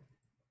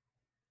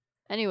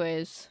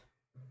 Anyways.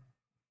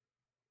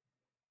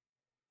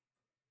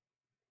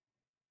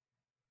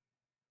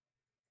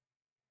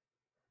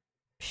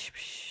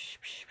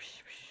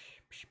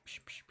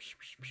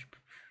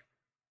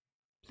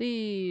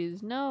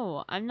 Please,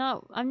 no. I'm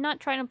not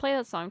trying to play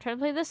that song. I'm trying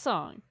to play this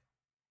song.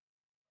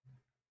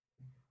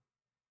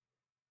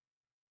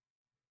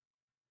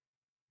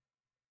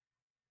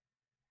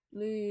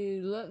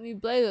 Please, let me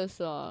play this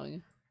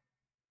song.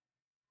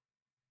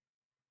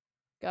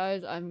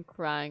 Guys, I'm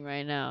crying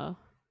right now.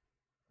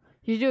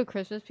 You do a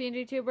Christmas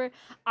PNG tuber?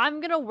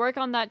 I'm gonna work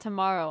on that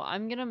tomorrow.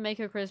 I'm gonna make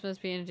a Christmas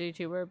PNG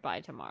tuber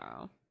by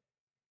tomorrow.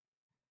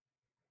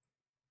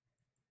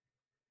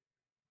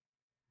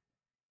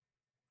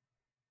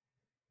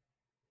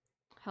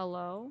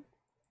 Hello?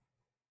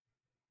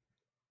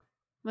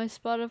 My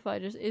Spotify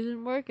just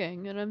isn't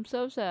working, and I'm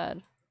so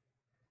sad.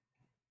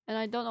 And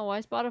I don't know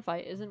why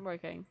Spotify isn't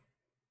working.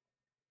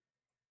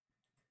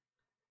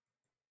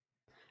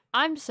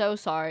 I'm so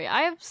sorry.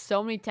 I have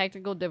so many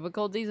technical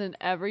difficulties in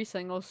every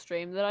single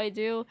stream that I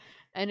do,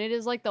 and it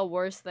is like the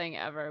worst thing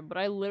ever, but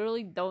I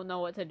literally don't know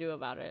what to do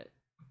about it.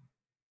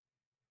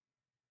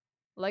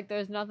 Like,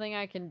 there's nothing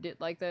I can do.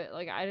 Like,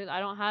 I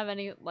don't have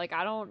any, like,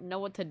 I don't know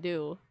what to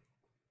do.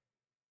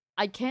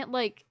 I can't,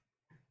 like,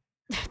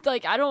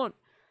 like, I don't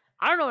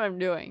know what I'm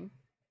doing.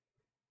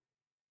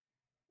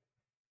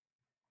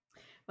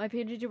 My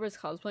PNG tuber is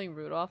cosplaying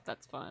Rudolph.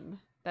 That's fun.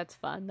 That's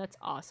fun. That's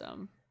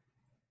awesome.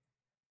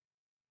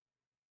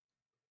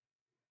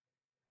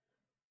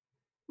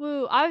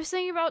 Woo, I was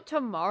thinking about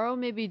tomorrow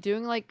maybe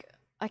doing, like,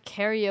 a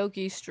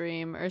karaoke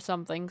stream or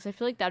something, because I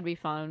feel like that'd be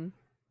fun.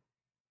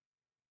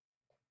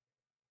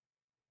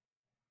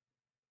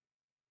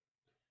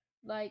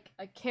 Like,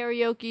 a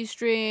karaoke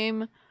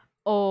stream,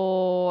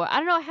 or, I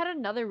don't know, I had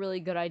another really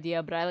good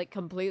idea, but I, like,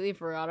 completely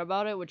forgot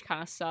about it, which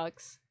kind of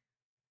sucks.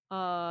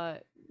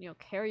 You know,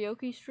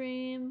 karaoke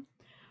stream,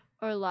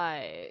 or,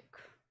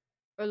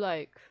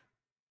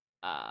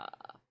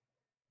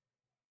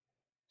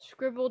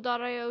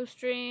 Scribble.io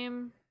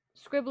stream,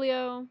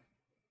 Scriblio,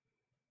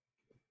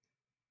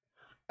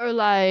 or,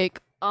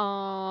 like,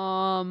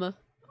 I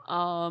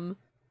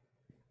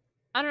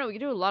don't know, we could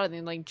do a lot of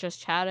things, like,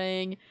 just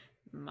chatting,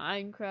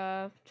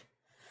 Minecraft,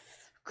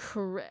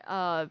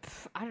 I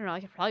don't know, I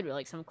could probably do,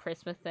 like, some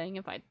Christmas thing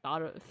if I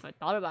thought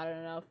about it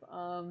enough,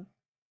 I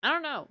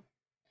don't know.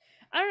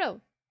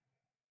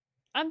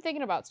 I'm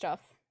thinking about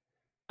stuff.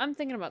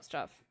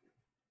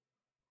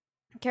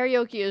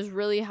 Karaoke is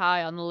really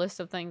high on the list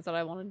of things that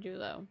I want to do,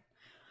 though.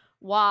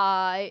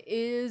 Why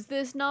is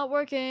this not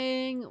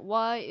working?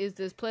 Why is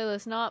this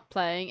playlist not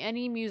playing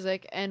any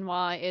music? And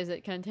why is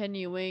it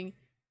continuing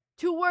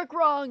to work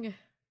wrong?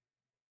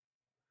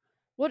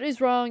 What is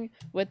wrong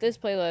with this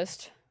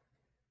playlist?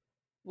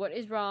 What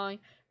is wrong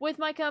with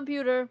my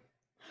computer?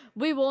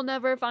 We will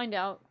never find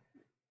out.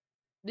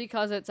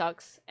 Because it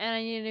sucks. And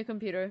I need a new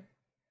computer.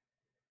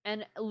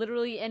 And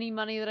literally any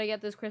money that I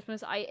get this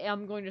Christmas, I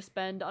am going to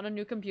spend on a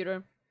new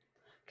computer.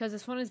 Because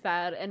this one is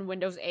bad, and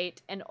Windows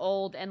 8, and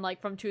old, and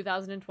like from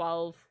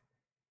 2012.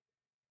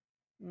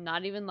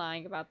 Not even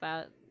lying about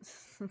that.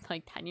 It's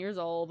like 10 years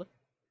old.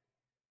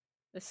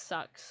 This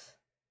sucks.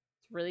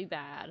 It's really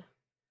bad.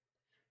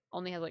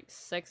 Only has like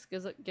 6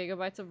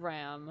 gigabytes of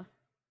RAM.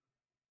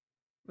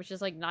 Which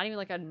is like not even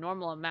like a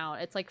normal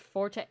amount. It's like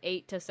 4 to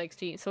 8 to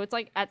 16. So it's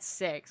like at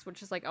 6,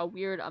 which is like a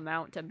weird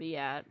amount to be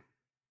at.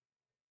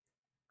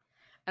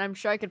 And I'm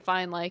sure I could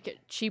find like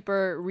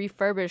cheaper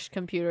refurbished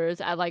computers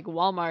at like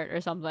Walmart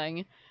or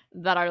something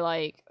that are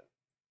like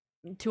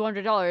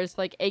 $200,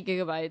 like 8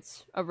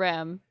 gigabytes of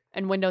RAM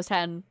and Windows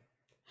 10,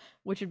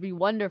 which would be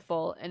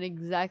wonderful and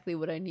exactly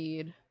what I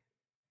need.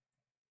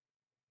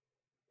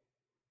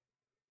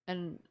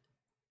 And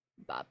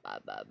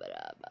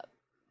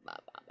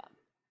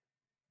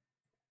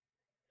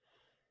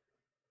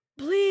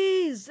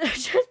please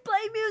just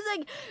play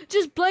music.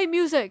 Just play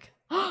music.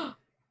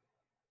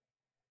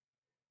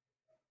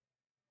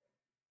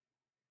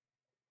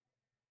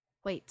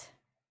 Wait.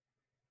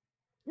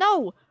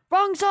 No!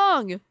 Wrong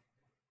song!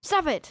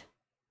 Stop it!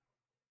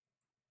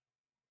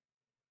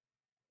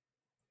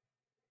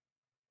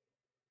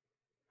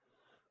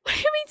 What do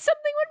you mean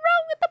something went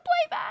wrong with the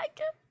playback?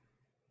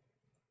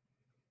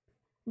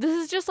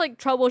 This is just like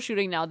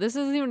troubleshooting now. This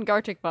isn't even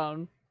GARTIC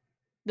phone.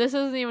 This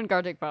isn't even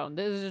GARTIC phone.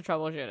 This is just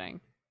troubleshooting.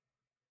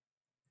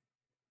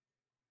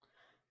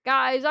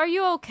 Guys, are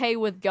you okay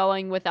with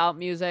going without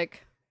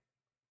music?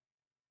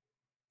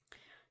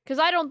 Because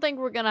I don't think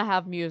we're gonna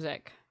have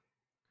music.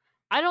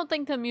 I don't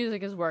think the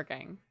music is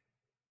working.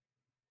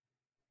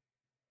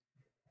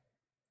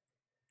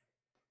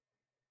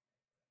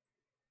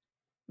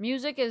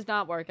 Music is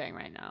not working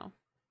right now.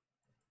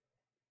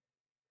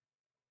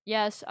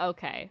 Yes,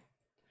 okay.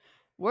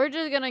 We're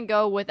just gonna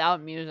go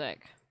without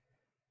music.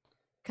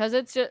 Cause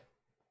it's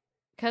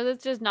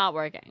just not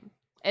working.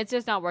 It's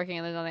just not working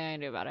and there's nothing I can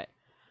do about it.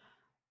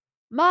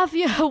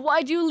 Mafia,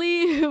 why'd you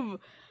leave?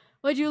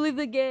 Why'd you leave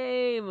the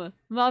game?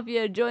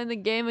 Mafia, join the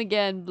game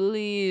again,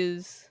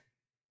 please.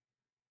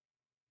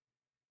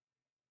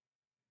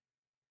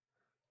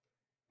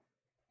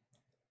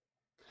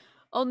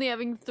 Only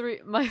having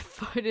 3- my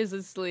foot is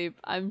asleep.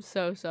 I'm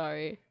so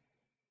sorry.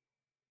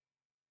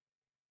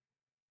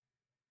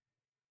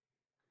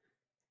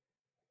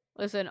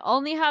 Listen,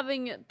 only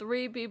having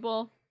 3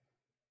 people.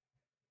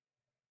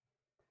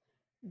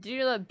 Do you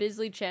know that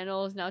Bisley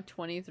channel is now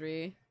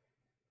 23?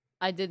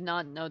 I did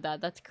not know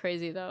that. That's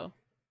crazy though.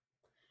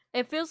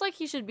 It feels like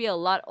he should be a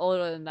lot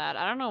older than that.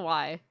 I don't know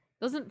why.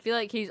 Doesn't feel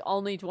like he's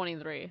only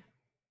 23.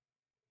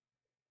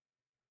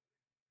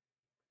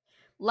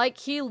 Like,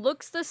 he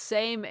looks the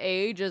same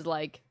age as,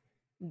 like,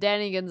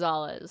 Danny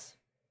Gonzalez.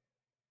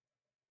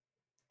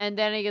 And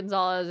Danny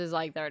Gonzalez is,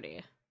 like,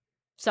 30.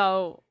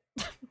 So,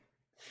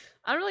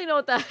 I don't really know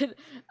what that...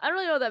 I don't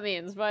really know what that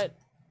means, but...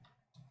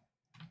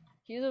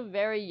 He's a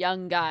very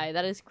young guy.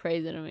 That is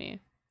crazy to me.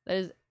 That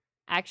is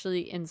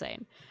actually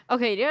insane.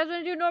 Okay, do you guys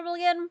want to do normal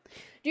again?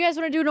 Do you guys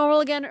want to do normal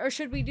again, or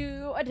should we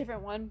do a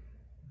different one?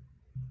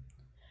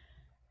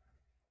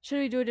 Should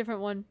we do a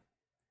different one?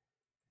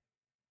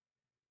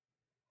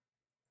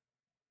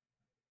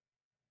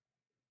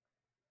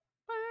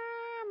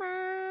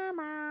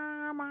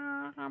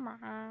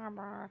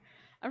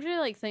 I'm really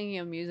like thinking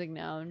of music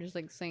now. I'm just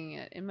like singing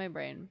it in my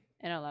brain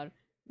and out loud.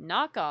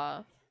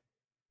 Knockoff.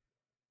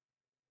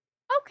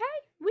 Okay,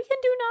 we can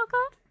do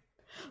knockoff.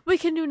 We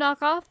can do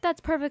knockoff.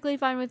 That's perfectly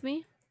fine with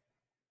me.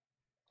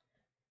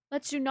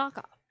 Let's do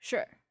knockoff.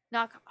 Sure.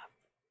 Knockoff.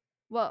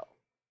 Whoa.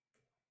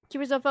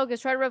 Keep yourself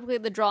focused. Try to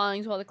replicate the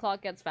drawings while the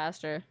clock gets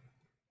faster.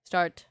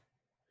 Start.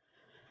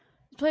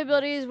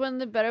 Playability is when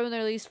they're better when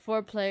there are at least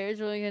 4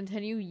 players. Will we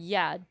continue?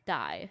 Yeah,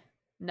 die.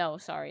 No,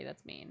 sorry,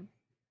 that's mean.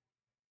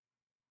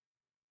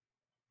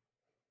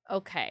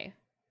 Okay.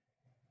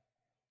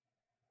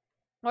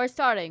 We're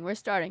starting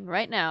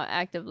right now,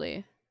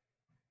 actively.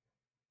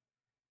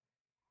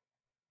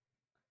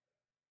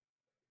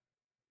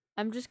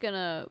 I'm just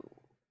gonna...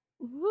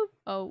 Whoop.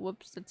 Oh,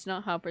 whoops, that's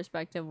not how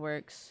perspective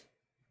works.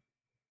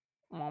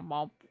 Womp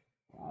womp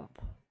womp.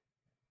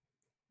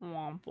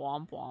 Womp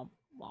womp womp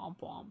womp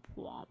womp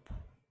womp.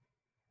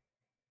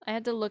 I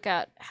had to look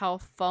at how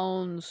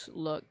phones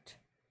looked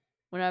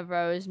whenever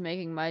I was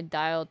making my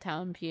Dial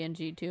Town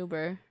PNG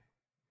tuber.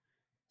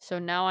 So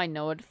now I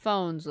know what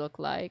phones look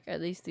like,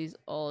 at least these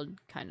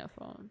old kind of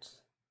phones.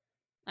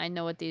 I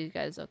know what these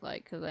guys look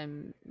like because I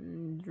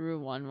drew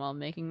one while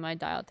making my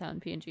Dial Town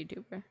PNG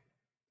tuber.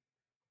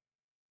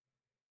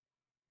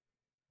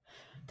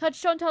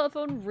 Touchtone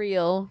telephone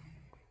real.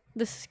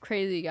 This is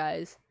crazy,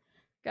 guys.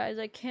 Guys,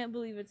 I can't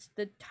believe it's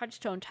the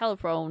touchtone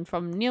telephone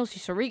from Neil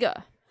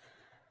Cicerega.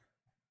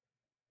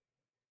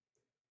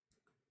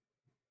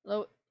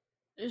 Hello,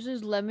 this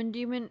is Lemon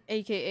Demon,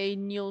 aka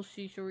Neil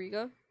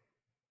Cicerega.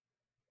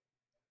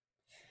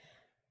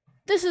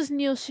 This is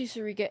Neil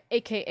Cicerega,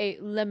 aka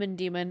Lemon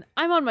Demon.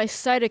 I'm on my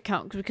side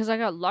account because I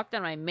got locked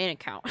on my main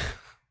account.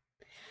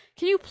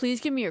 Can you please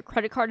give me your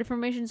credit card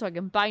information so I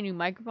can buy a new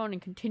microphone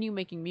and continue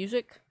making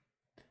music?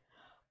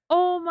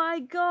 Oh my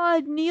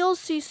god, Neil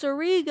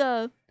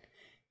Cicerega!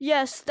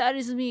 Yes, that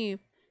is me.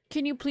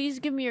 Can you please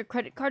give me your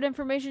credit card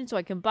information so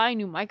I can buy a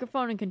new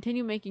microphone and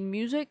continue making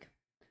music?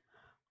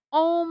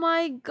 Oh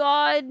my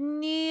god,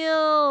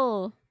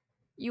 Neil!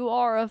 You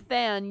are a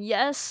fan,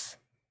 yes?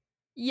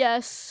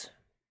 Yes.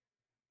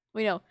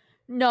 Wait, no.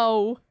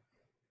 No.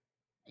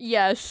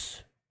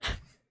 Yes.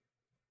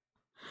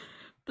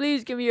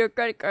 Please give me your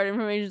credit card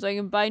information so I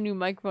can buy a new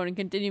microphone and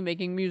continue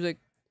making music.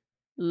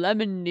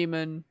 Lemon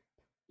Demon.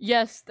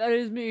 Yes, that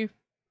is me.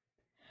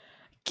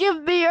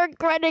 Give me your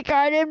credit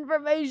card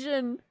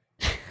information!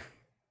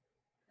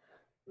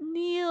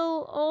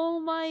 Neil, oh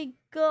my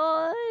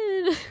god.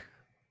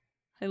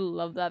 I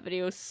love that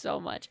video so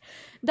much.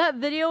 That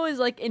video is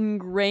like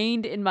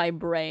ingrained in my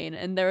brain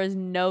and there is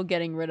no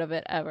getting rid of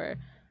it ever.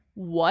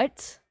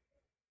 What?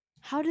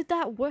 How did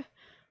that work?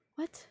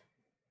 What?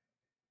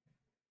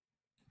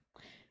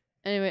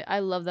 Anyway, I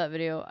love that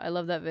video. I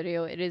love that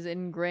video. It is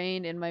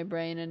ingrained in my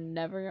brain and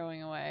never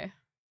going away.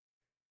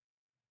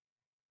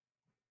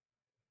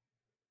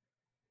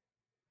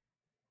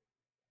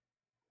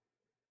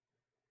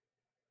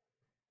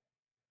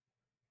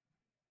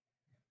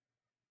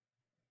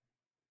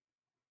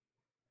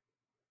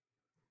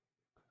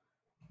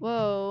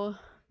 Whoa,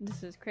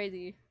 this is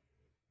crazy.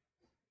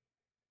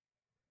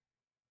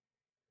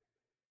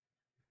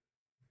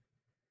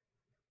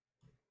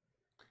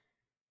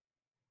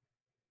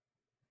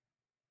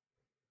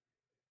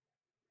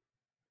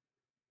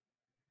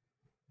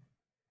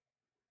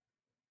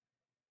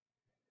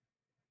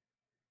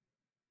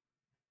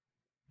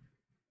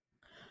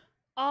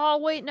 Oh,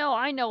 wait, no,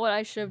 I know what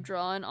I should have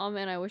drawn. Oh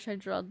man, I wish I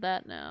drew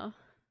that now.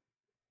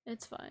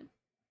 It's fine.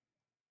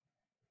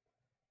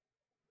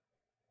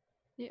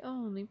 The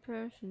only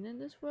person in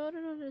this world to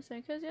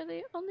understand, cause you're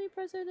the only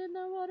person in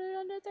the world to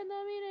understand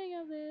the meaning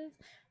of this.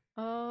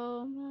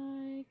 Oh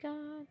my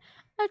god.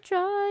 I try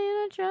and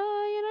I try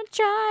and I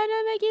try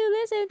to make you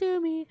listen to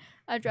me.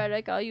 I try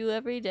to call you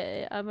every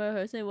day. I'm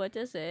rehearsing what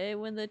to say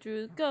when the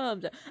truth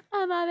comes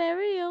on my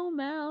very own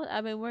mouth.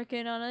 I've been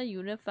working on a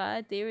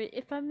unified theory.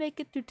 If I make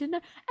it through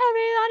tonight,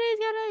 everybody's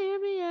gonna hear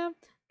me out.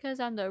 Cause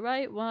I'm the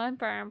right one.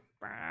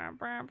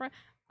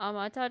 On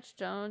my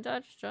touchstone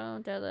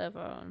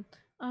telephone.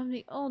 I'm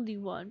the only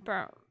one.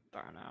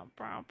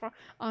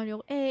 On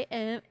your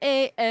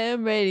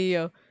AM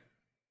radio.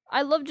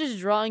 I love just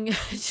drawing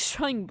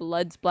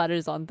blood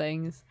splatters on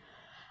things.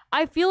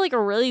 I feel like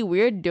really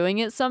weird doing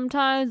it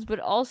sometimes, but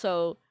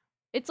also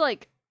it's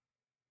like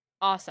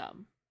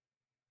awesome.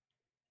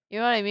 You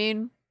know what I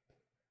mean?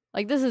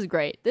 Like, this is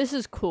great. This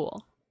is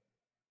cool.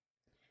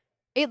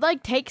 It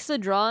like takes the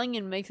drawing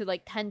and makes it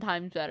like 10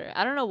 times better.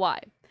 I don't know why.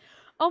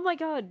 Oh my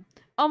god.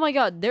 Oh my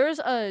god. There's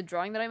a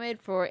drawing that I made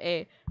for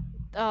a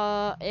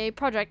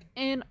project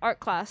in art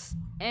class,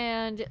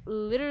 and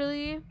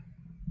literally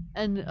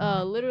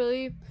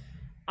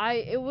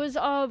it was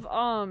of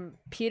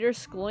Peter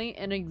Scoy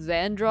and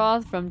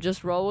Exandroth from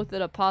Just Roll With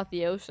It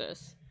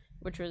Apotheosis,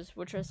 which was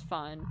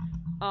fun.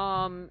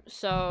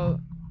 So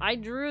I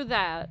drew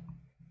that.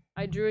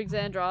 I drew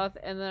Exandroth,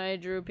 and then I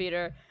drew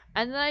Peter,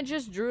 and then I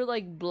just drew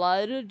like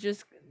blood, and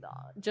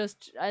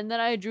then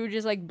I drew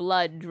just like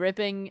blood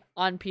dripping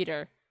on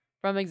Peter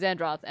from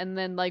Exandroth, and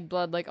then like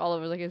blood like all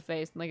over like his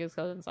face and like his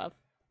clothes and stuff,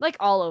 like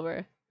all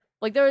over.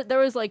 Like there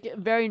was like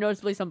very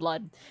noticeably some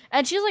blood,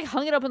 and she just like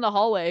hung it up in the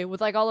hallway with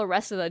like all the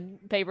rest of the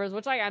papers,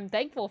 which like I'm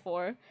thankful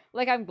for.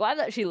 Like I'm glad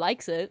that she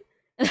likes it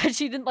and that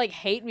she didn't like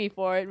hate me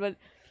for it, but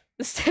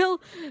still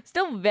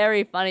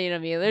very funny to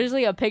me. There's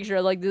like a picture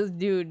of like this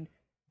dude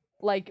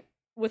like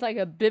with like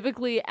a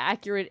biblically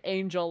accurate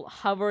angel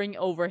hovering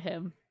over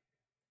him,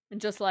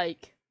 and just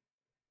like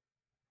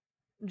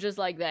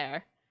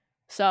there.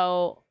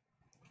 So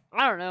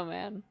I don't know,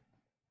 man.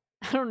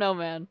 I don't know,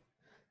 man.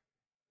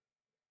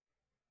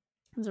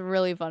 It's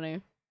really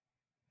funny.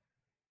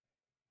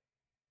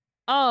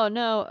 Oh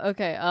no,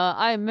 okay,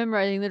 I'm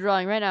memorizing the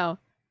drawing right now.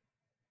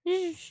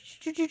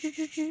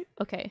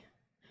 Okay.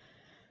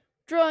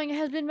 Drawing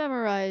has been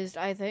memorized,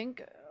 I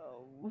think.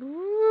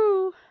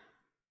 Woo.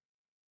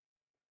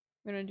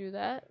 We're gonna do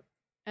that.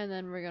 And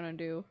then we're gonna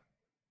do...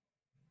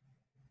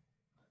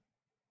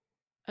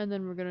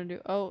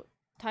 Oh,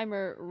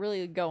 timer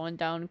really going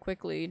down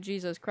quickly.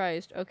 Jesus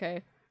Christ.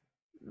 Okay.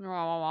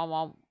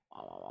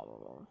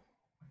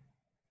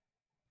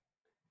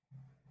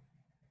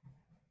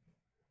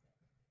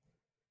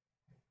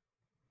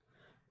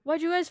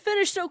 Why'd you guys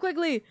finish so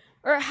quickly?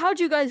 Or how'd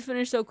you guys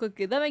finish so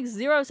quickly? That makes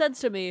 0 sense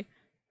to me.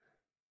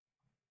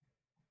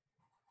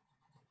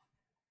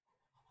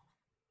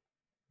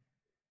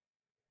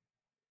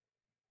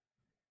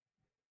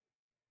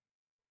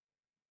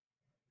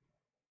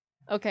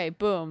 Okay,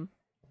 boom.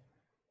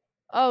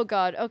 Oh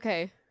god,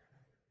 okay.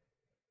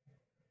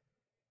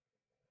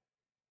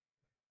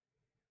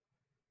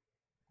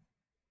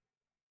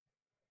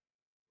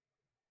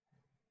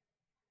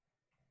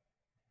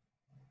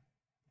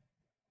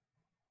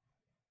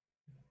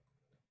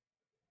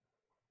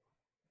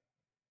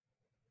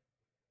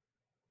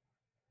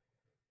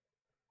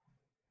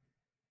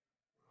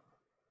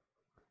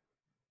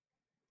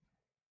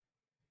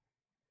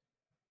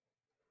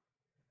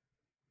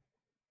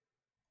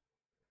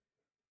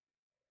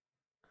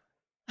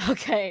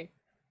 Okay.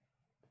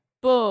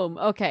 Boom.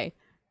 Okay.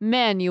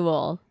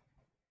 Manual.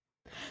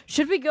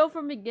 Should we go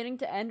from beginning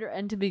to end or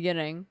end to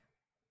beginning?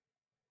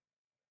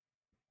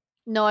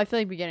 No, I feel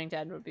like beginning to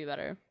end would be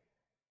better.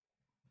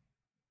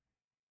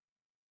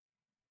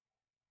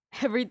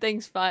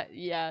 Everything's fine.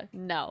 Yeah,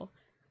 no.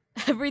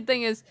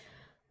 Everything is...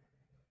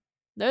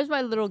 There's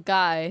my little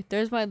guy.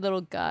 There's my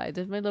little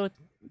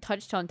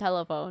touch-tone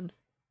telephone.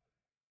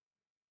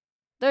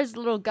 There's the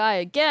little guy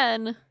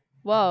again.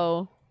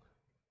 Whoa.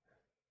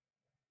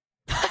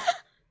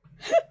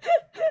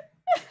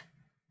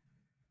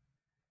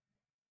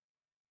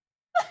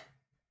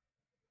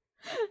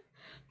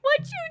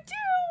 What'd you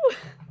do?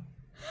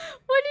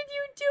 What did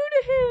you do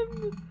to him?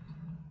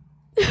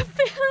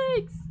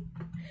 Felix,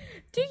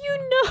 do you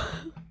know?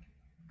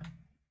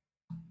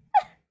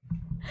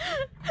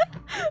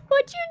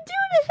 What'd you do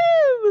to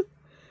him?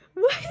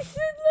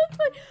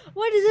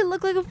 Why does it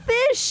look like a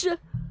fish?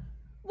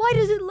 Why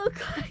does it look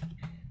like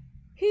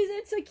he's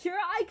insecure?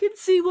 I can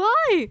see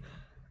why.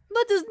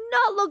 That does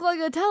not look like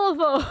a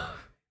telephone.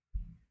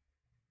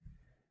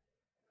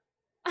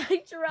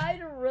 I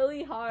tried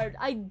really hard.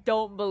 I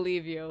don't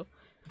believe you.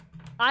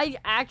 I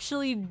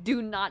actually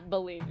do not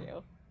believe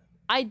you.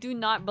 I do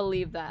not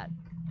believe that.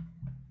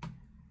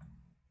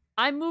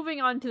 I'm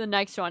moving on to the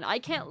next one. I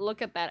can't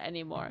look at that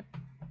anymore.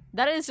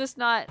 That is just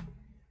not...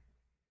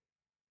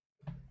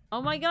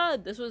 Oh my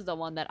god, this was the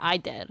one that I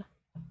did.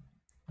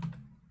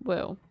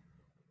 Whoa.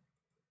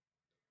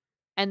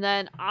 And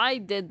then I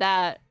did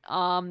that.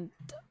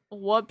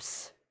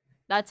 Whoops.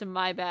 That's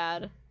my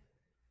bad.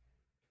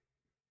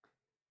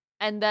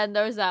 And then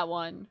there's that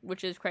one,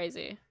 which is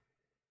crazy.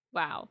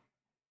 Wow.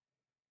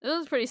 This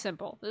was pretty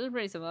simple. This was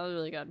pretty simple. That was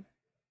really good.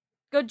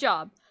 Good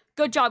job.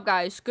 Good job,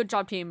 guys. Good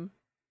job, team.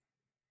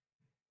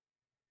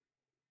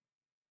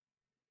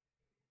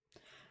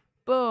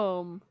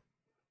 Boom.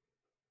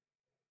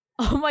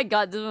 Oh my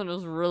god, this one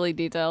was really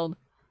detailed.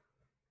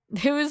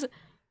 It was...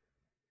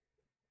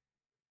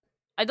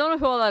 I don't know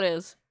who all that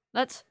is.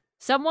 That's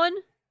someone,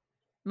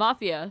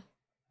 Mafia,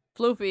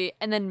 Floofy,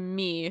 and then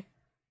me.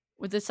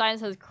 With the sign that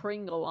says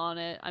Kringle on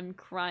it. I'm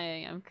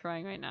crying. I'm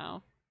crying right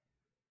now.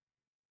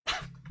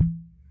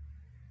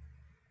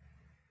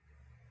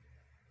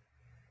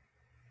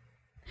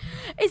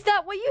 Is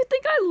that what you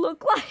think I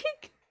look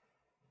like?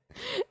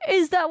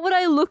 Is that what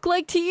I look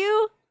like to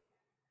you?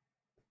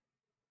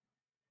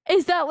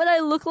 Is that what I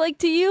look like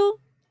to you?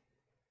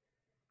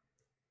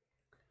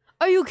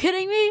 Are you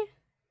kidding me?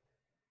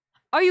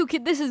 Are you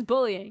kidding? This is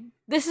bullying.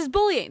 This is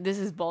bullying. This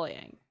is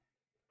bullying.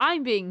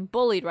 I'm being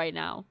bullied right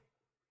now.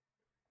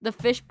 The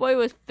fish boy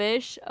with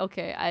fish?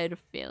 Okay, I had a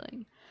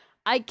feeling.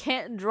 I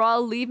can't draw.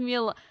 Leave me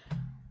alone.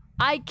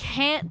 I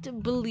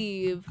can't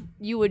believe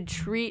you would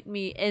treat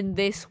me in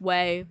this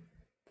way.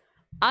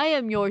 I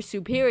am your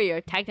superior.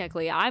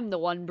 Technically, I'm the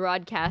one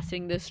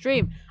broadcasting this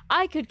stream.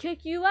 I could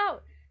kick you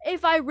out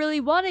if I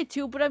really wanted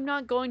to, but I'm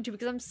not going to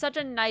because I'm such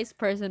a nice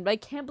person. But I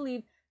can't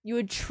believe you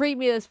would treat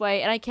me this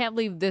way, and I can't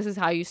believe this is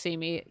how you see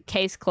me.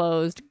 Case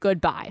closed.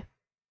 Goodbye.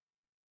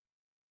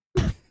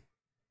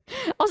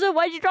 Also,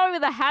 why'd you draw me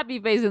with a happy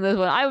face in this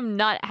one? I'm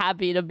not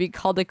happy to be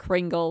called a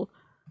Kringle.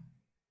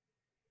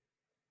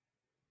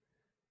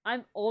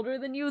 I'm older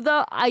than you,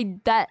 though.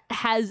 That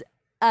has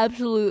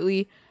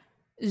absolutely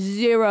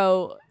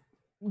zero.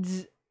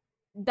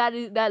 That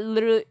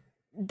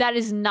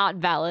is not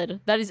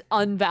valid. That is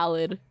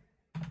unvalid.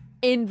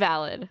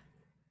 Invalid.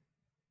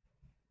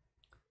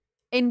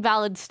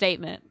 Invalid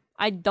statement.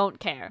 I don't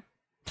care.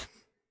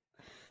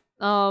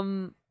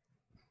 Huh.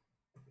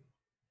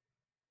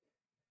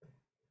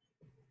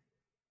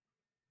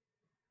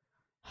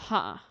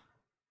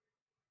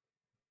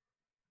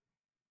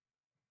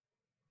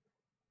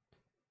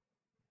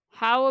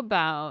 How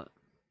about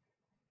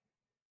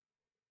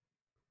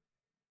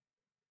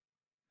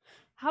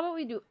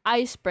we do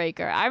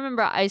Icebreaker? I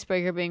remember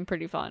Icebreaker being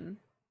pretty fun.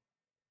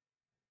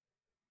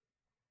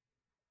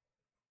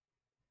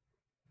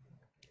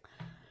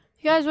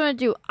 You guys want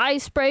to do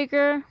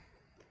Icebreaker?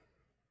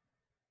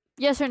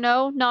 Yes or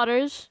no?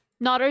 Nodders?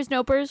 Nodders,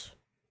 nopers?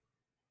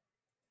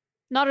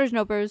 Nodders,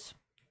 nopers.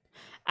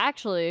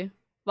 Actually,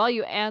 while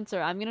you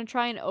answer, I'm gonna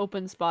try and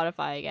open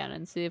Spotify again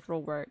and see if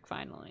it'll work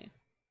finally.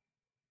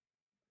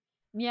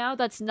 Meow,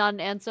 that's not an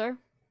answer.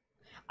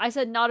 I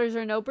said nodders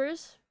or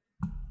nopers,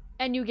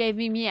 and you gave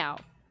me meow.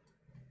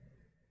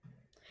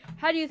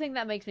 How do you think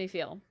that makes me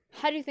feel?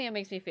 How do you think it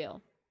makes me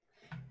feel?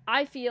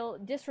 I feel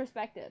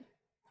disrespected.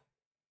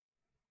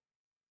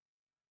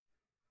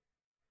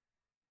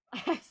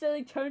 I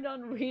accidentally turned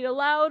on read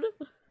aloud.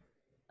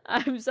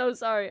 I'm so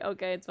sorry.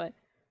 Okay, it's fine.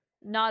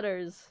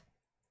 Nodders.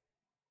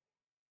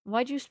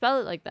 Why'd you spell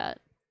it like that?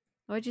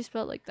 Why'd you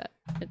spell it like that?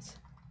 It's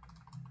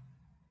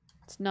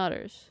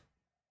nodders.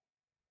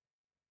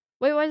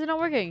 Wait, why is it not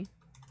working?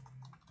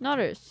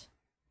 Nodders.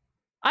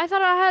 I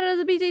thought I had it as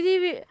a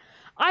BTTV.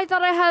 I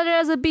thought I had it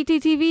as a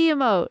BTTV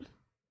emote.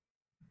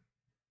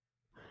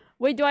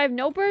 Wait, do I have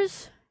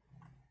nopers?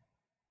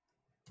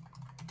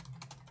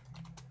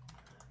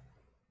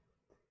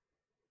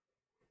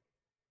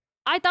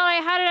 I thought I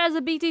had it as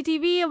a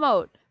BTTV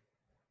emote.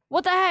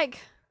 What the heck?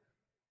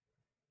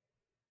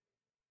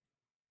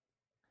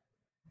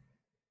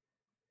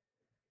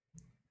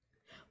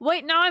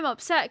 Wait, now I'm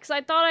upset because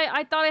I thought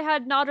I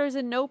had nodders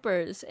and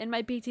nopers in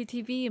my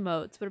BTTV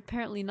emotes, but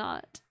apparently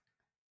not.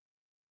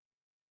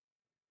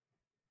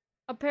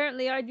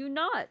 Apparently I do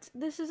not.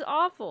 This is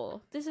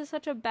awful. This is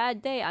such a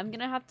bad day. I'm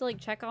gonna have to like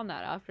check on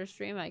that after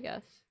stream, I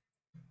guess.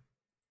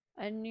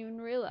 I didn't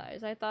even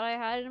realize. I thought I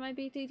had it in my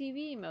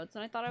BTTV emotes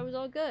and I thought I was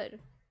all good.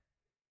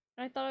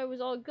 And I thought I was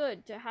all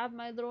good to have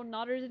my little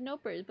nodders and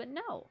nopers, but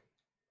no.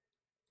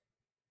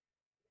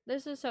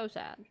 This is so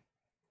sad.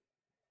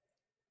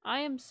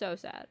 I am so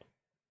sad.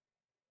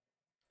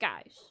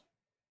 Guys.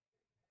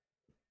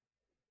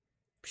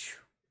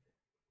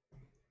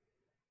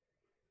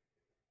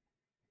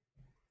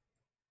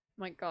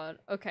 My god.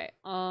 Okay.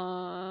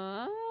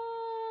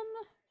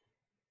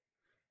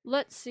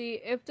 Let's see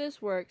if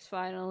this works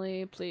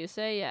finally. Please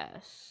say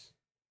yes.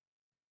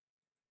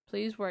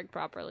 Please work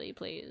properly,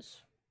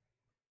 please.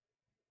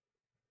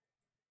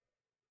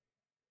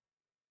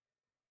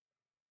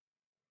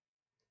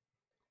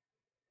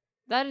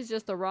 That is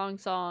just the wrong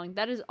song.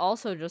 That is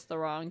also just the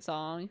wrong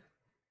song.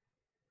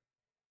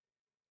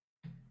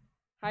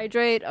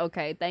 Hydrate?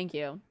 Okay, thank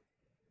you.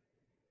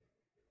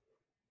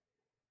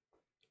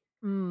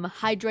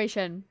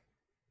 Hydration.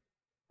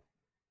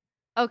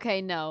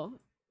 Okay, no.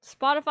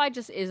 Spotify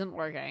just isn't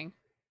working.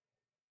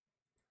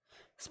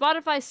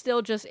 Spotify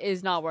still just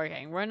is not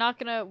working.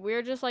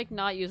 We're just like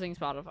not using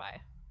Spotify.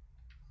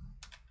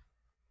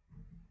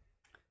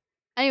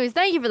 Anyways,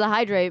 thank you for the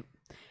hydrate.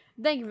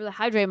 Thank you for the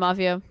hydrate,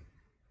 Mafia.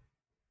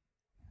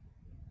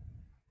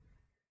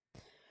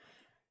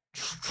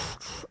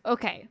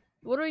 Okay,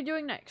 what are we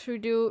doing next?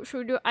 Should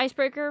we do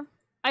icebreaker?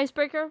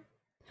 Icebreaker?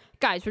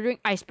 Guys, we're doing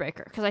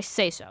icebreaker because I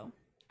say so.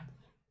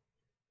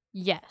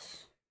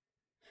 Yes.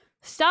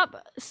 Stop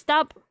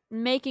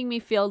making me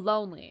feel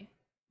lonely.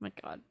 Oh my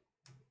god.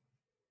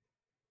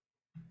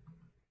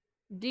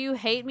 Do you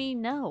hate me?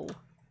 No.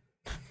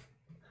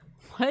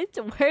 What?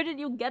 Where did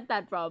you get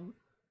that from?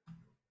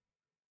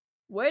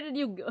 Where did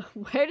you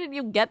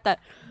get that?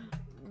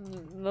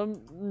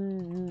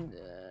 Lemon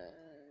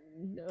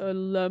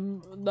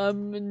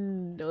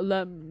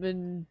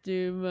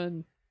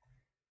demon.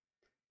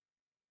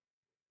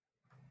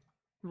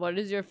 What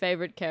is your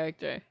favorite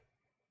character?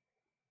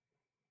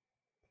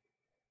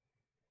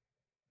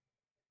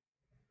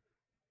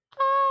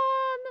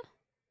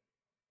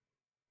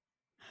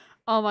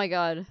 Oh my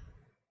god.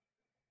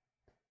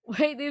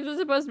 Wait, these were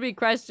supposed to be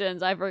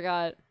questions. I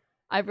forgot.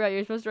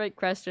 You're supposed to write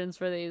questions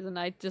for these, and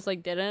I just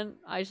like didn't.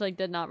 I just like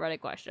did not write a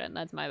question.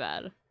 That's my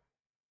bad.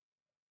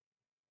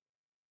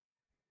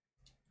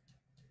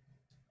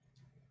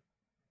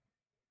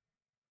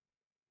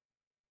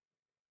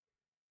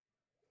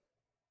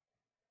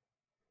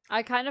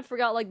 I kind of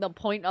forgot like the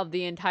point of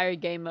the entire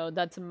game mode.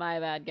 That's my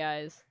bad,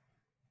 guys.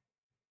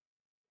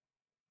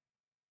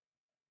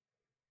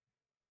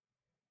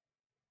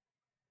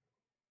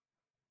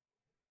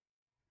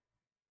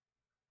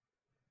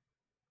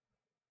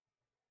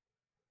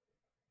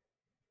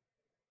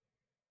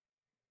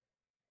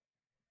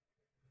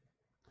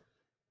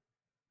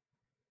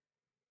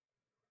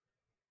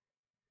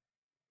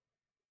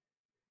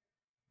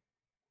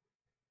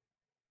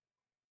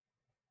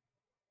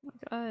 Oh my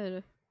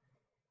god.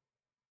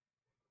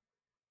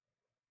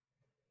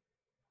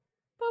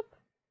 Boop.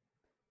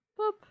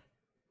 Boop.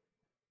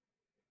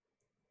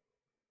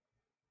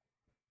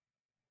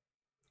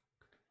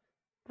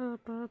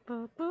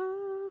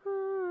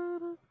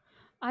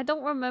 I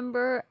don't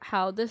remember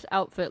how this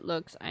outfit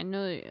looks. I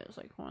know there's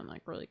like one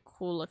like really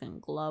cool looking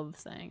glove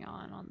thing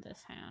on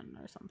this hand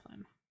or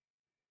something.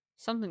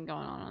 Something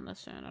going on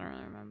this hand. I don't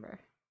really remember.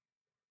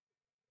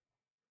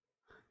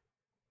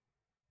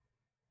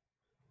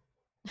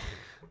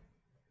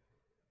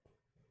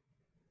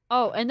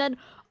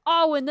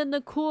 And then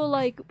the cool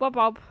like bop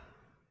bop.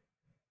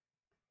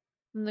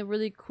 And the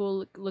really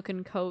cool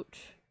looking coat.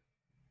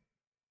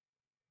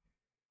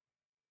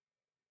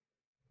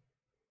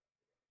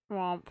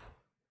 Womp.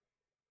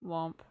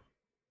 Womp.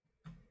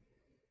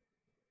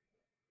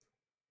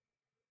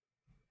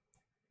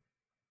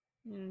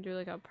 You know, do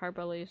like a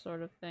purpley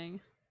sort of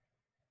thing.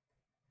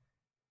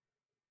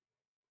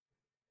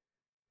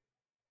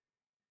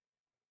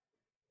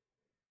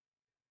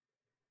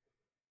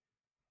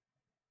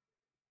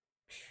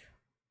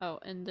 Oh,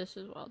 and this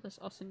as well. This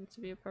also needs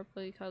to be a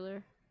purpley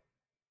color.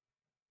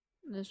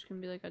 And this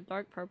can be like a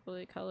dark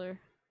purpley color.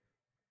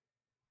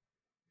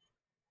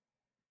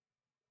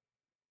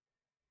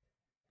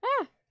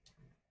 Ah!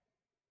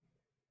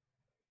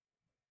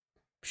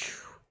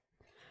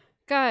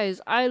 Guys,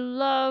 I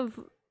love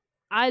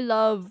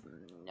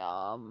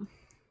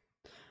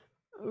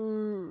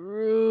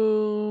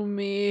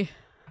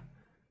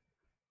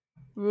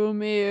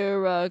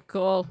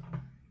Miracle.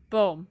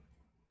 Boom.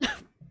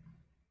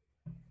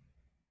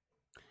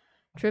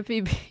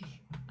 Trippy B.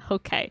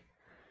 Okay.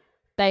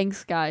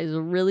 Thanks, guys.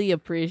 Really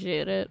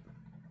appreciate it.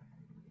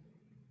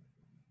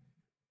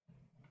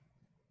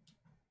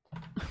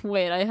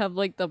 Wait, I have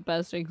like the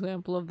best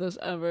example of this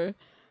ever.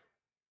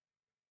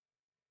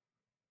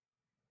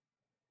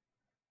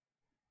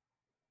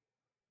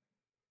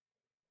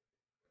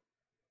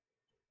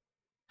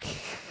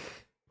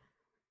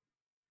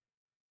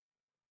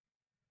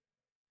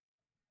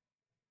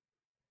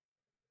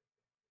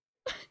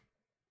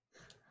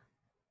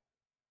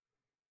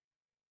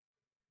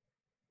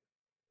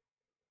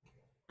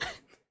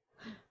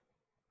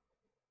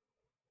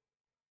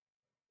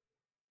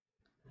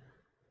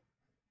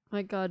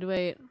 My god,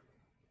 wait.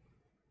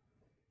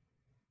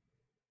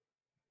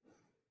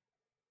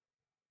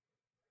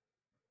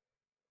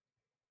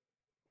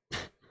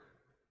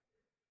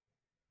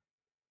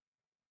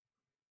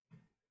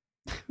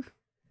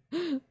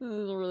 This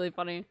is really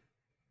funny.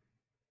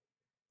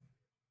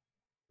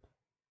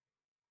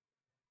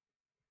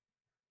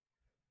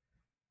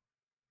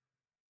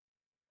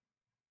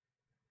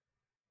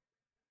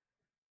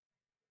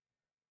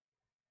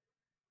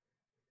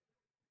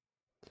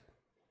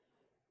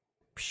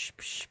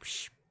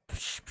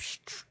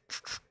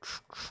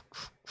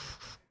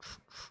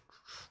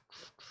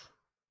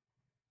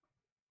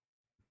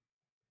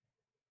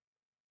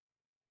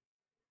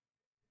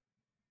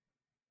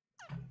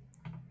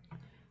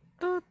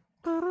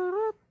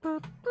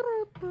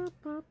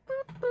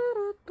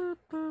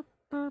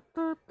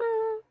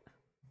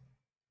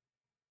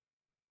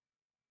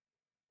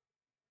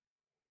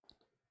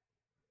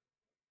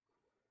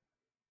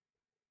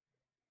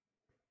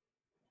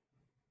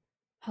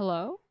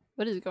 Hello?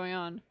 What is going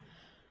on?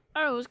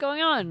 I don't know what's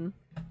going on.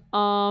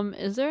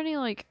 Is there any,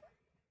 like...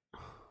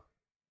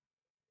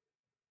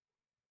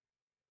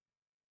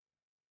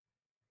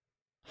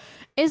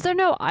 Is there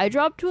no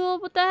eyedrop tool?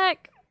 What the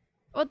heck?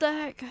 What the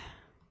heck?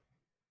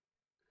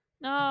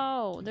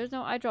 No, there's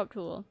no eyedrop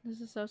tool. This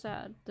is so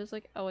sad. There's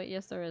like... Oh wait,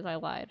 yes there is. I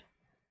lied.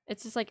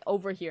 It's just like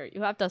over here.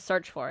 You have to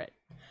search for it.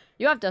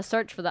 You have to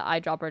search for the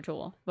eyedropper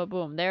tool. But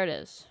boom, there it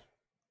is.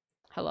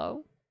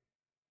 Hello?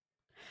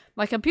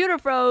 My computer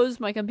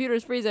froze! My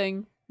computer's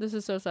freezing. This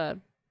is so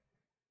sad.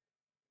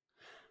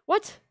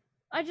 What?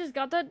 I just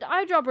got the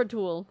eyedropper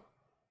tool.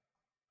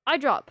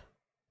 Eyedrop.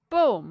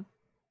 Boom.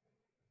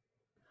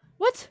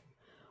 What?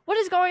 What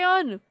is going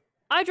on?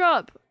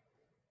 Eyedrop.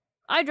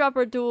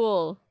 Eyedropper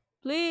tool.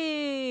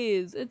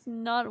 Please. It's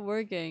not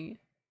working.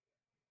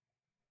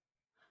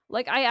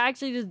 Like, I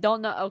actually just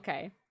don't know.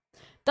 Okay.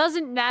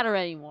 Doesn't matter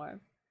anymore.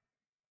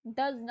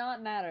 Does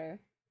not matter.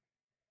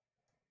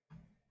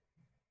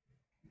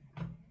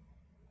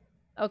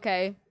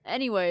 Okay.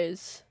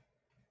 Anyways.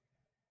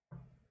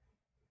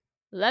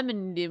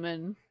 Lemon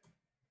Demon.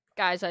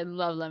 Guys, I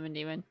love Lemon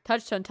Demon.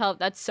 Touchstone Tele-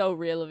 that's so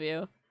real of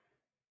you.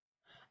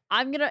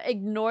 I'm gonna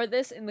ignore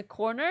this in the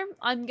corner.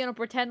 I'm gonna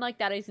pretend like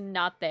that is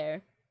not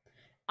there.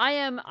 I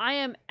am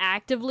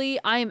actively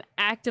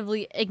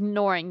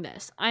ignoring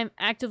this. I'm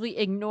actively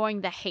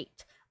ignoring the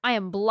hate. I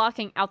am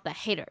blocking out the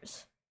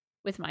haters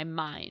with my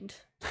mind.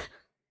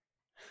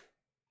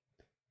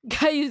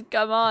 Guys,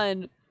 come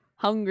on.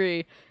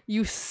 Hungry.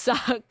 You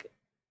suck.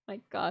 My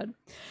god.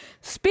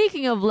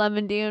 Speaking of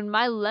Lemon Demon,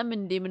 my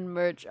Lemon Demon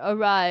merch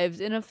arrives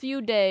in a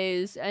few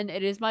days, and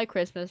it is my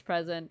Christmas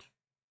present.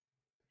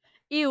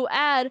 Ew,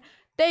 ad.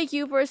 Thank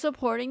you for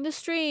supporting the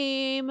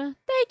stream.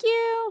 Thank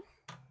you.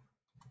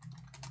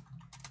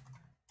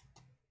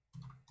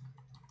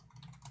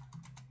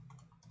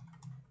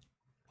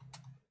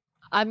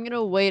 I'm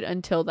gonna wait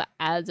until the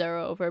ads are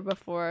over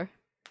before...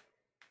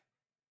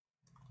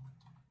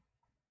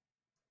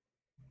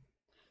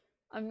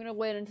 I'm gonna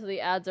wait until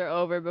the ads are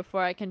over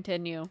before I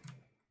continue.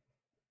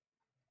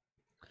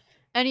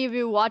 Any of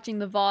you watching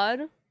the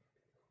VOD?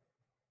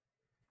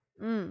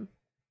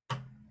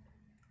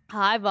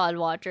 Hi, VOD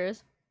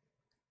watchers.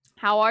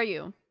 How are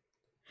you?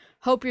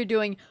 Hope you're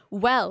doing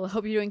well.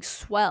 Hope you're doing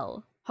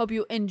swell. Hope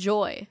you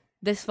enjoy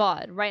this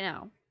VOD right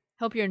now.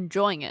 Hope you're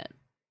enjoying it.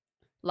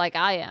 Like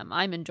I am.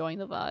 I'm enjoying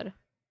the VOD.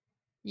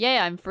 Yay,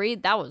 I'm free.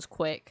 That was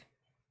quick.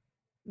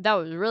 That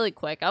was really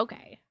quick.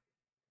 Okay.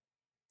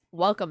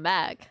 Welcome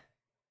back.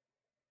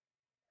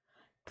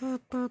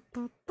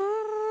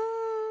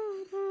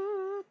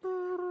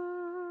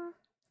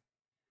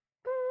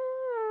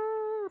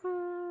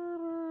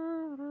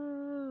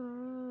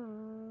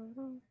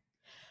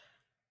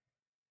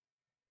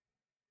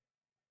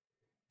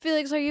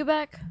 Felix, are you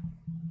back?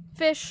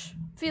 Fish.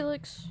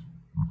 Felix.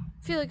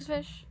 Felix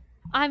Fish.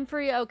 I'm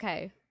free.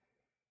 Okay.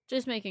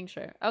 Just making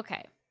sure.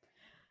 Okay.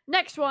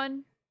 Next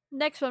one.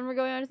 Next one. We're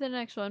going on to the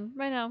next one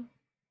right now.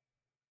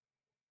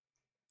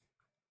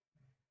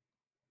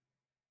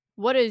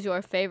 What is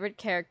your favorite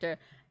character?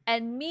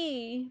 And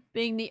me,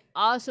 being the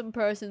awesome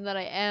person that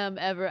I am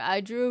ever,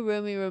 I drew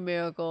Rumi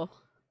Rumiracle.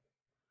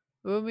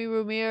 Rumi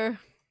Rumir.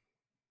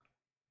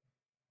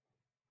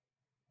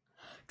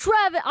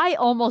 Travis! I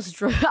almost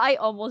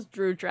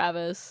drew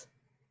Travis.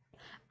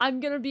 I'm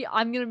gonna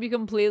be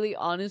completely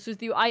honest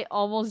with you. I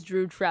almost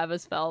drew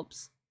Travis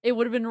Phelps. It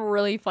would have been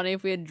really funny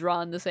if we had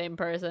drawn the same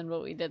person,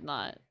 but we did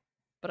not.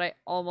 But I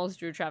almost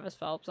drew Travis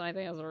Phelps, and I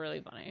think that's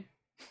really funny.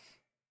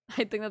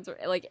 I think that's,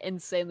 like,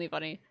 insanely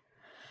funny.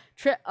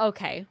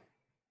 Okay.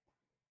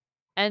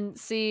 And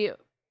see...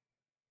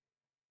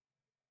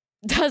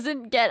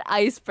 Doesn't get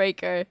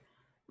Icebreaker.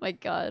 My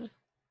god.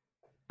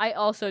 I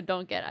also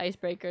don't get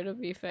Icebreaker, to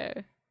be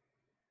fair.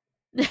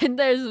 And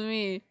there's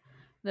me.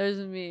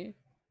 There's me.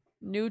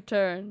 New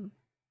turn.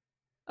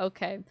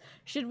 Okay.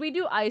 Should we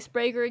do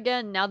Icebreaker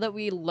again now that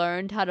we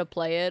learned how to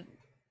play it?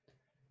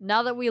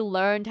 Now that we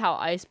learned how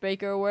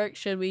Icebreaker works,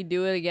 should we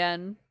do it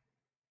again?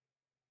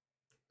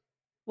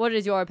 What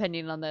is your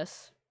opinion on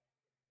this?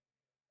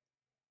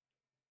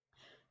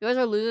 You guys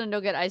are losing and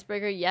don't get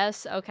Icebreaker?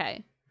 Yes?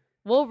 Okay.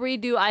 We'll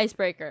redo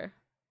Icebreaker.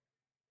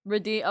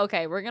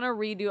 Okay, we're gonna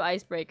redo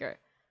Icebreaker.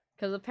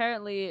 Because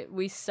apparently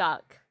we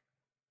suck.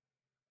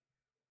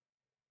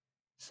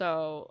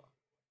 So...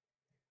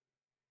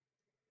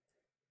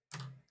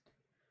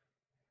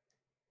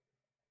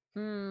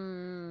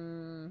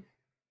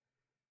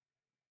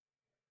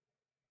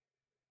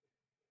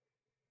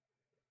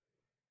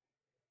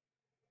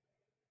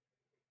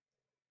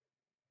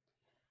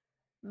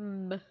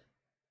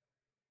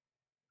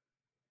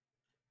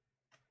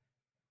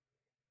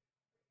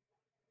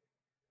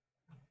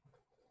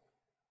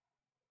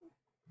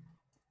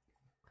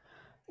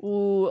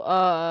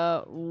 Ooh.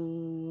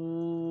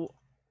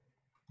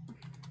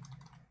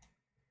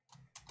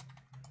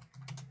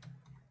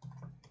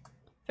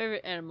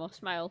 Favorite animal,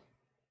 smile.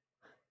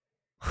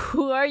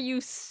 Who are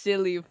you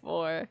silly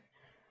for?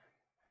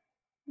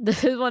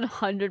 This is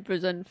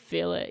 100%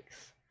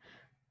 Felix.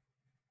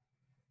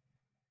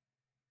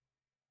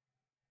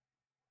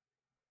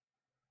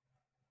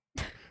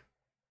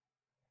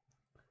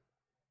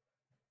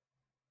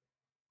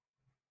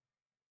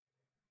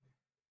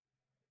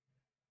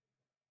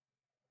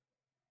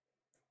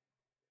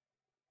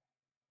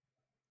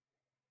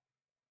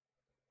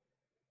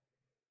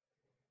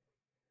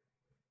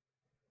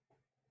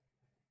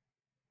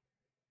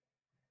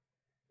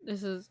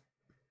 This is...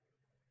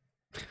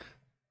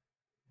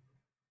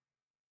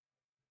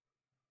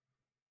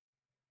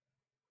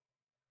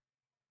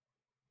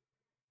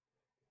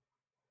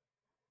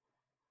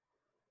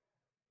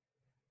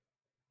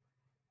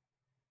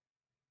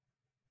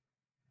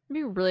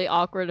 It'd be really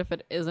awkward if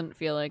it isn't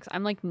Felix.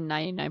 I'm like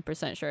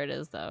 99% sure it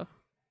is, though.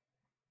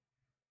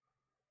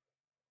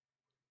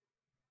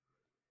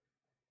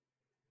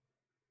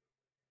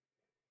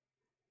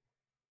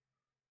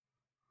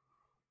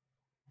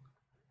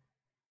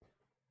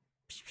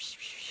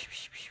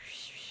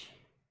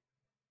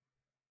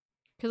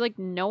 Because, like,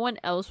 no one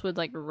else would,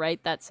 like,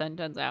 write that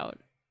sentence out.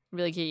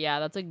 Be like, yeah,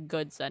 that's a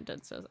good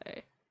sentence to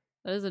say.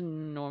 That is a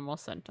normal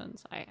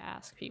sentence I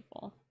ask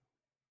people.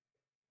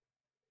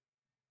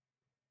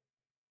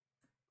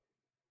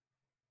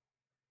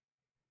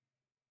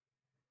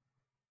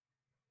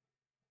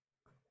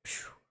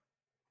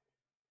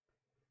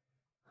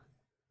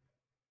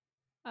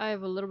 I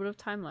have a little bit of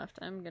time left.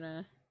 I'm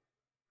gonna...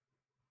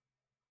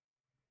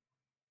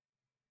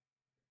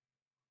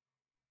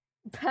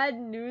 Bad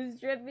news,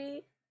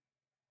 Drippy?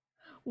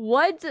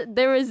 What?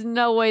 There is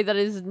no way that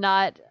is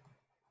not...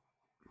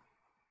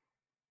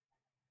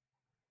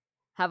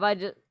 Have I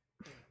just...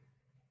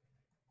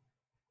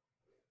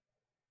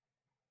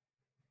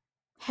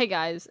 Hey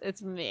guys,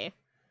 it's me.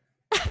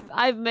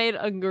 I've made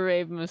a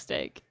grave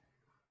mistake.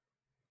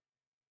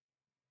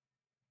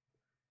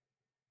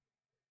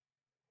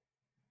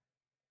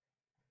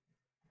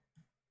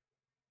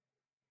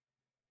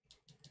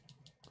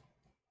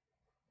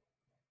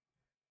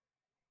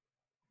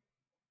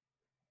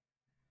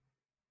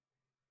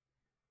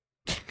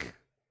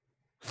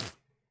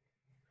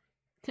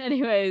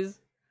 Anyways.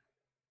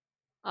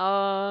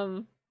 Hey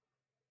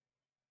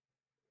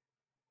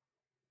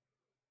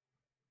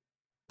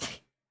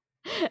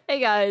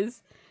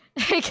guys.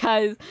 Hey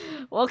guys.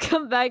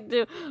 Welcome back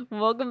to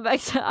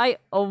I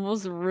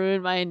almost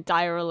ruined my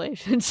entire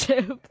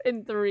relationship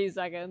in 3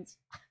 seconds.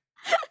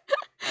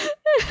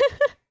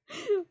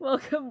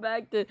 Welcome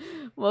back to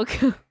oh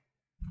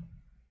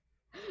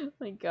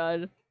my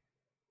god.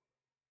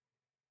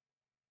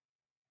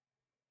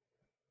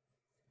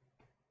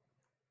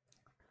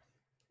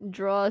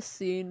 Draw a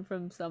scene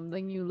from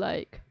something you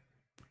like.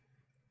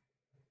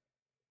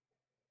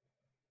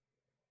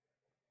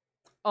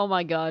 Oh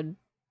my god.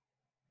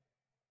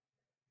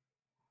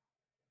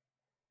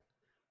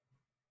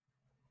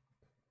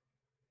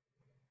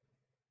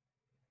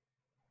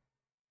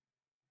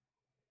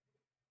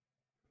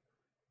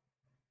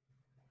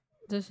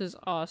 This is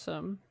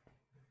awesome.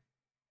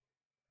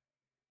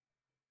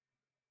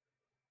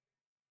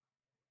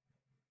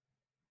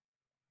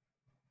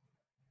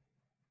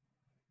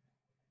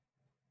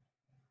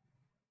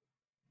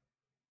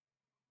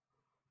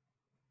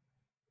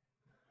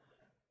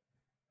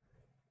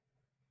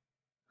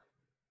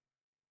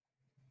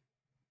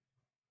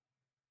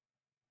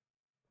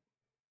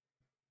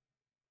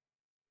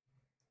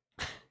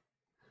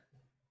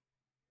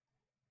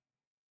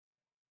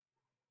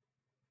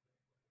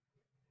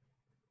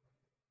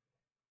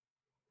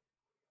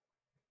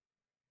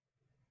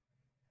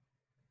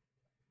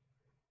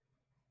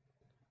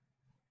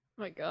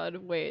 Oh my god,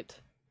 wait.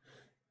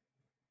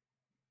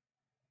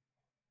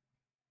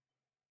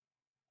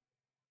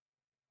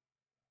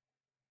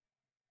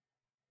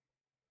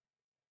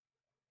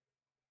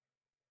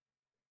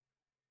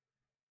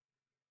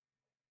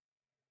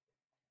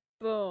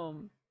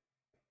 Boom.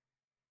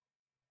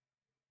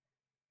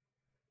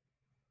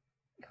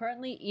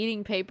 Currently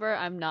eating paper,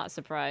 I'm not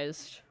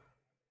surprised.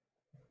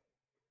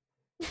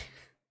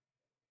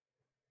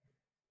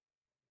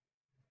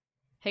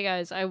 Hey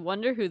guys, I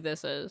wonder who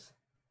this is.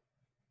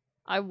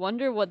 I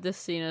wonder what this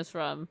scene is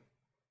from.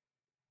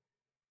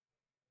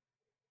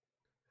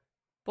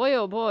 Boy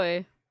oh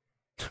boy.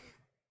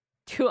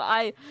 Do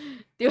I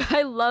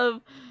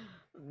love...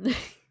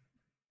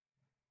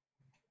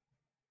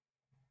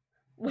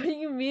 What do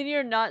you mean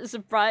you're not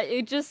surprised?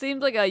 It just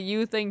seems like a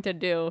you thing to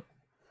do.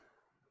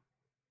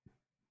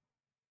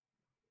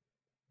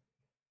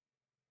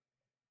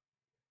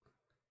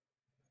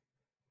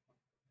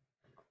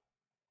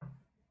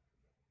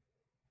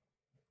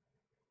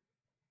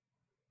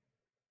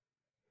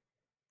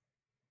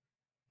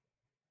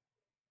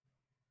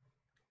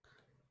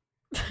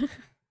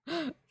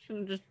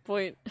 Just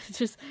point,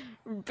 just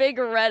big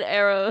red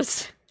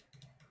arrows.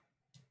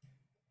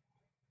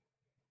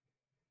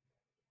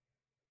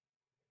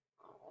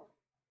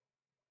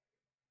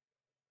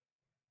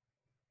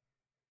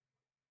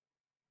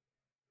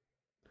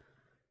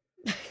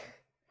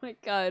 My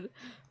god.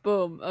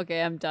 Boom.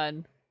 Okay, I'm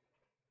done.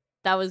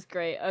 That was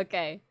great.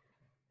 Okay.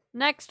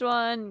 Next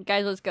one.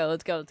 Guys, let's go.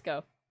 Let's go. Let's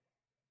go.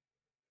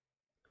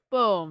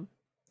 Boom.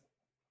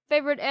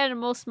 Favorite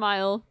animal,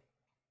 smile.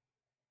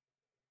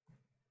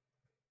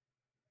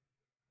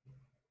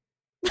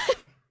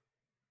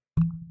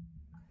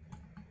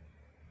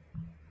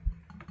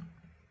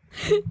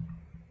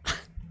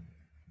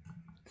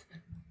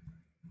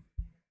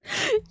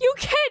 You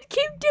can't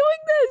keep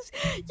doing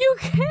this! You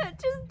can't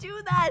just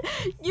do that!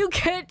 You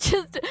can't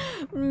just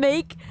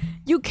make...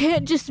 You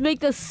can't just make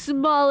the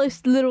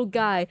smallest little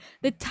guy,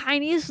 the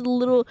tiniest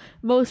little,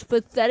 most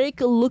pathetic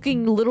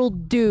looking little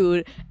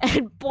dude,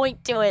 and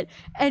point to it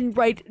and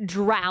write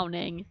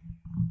drowning.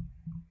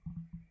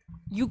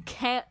 You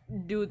can't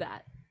do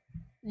that.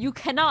 You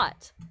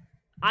cannot.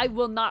 I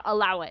will not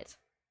allow it.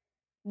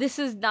 This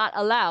is not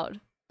allowed.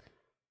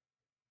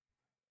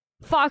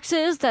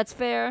 Foxes, that's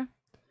fair.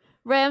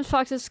 Rams,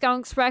 foxes,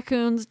 skunks,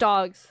 raccoons,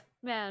 dogs.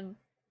 Man.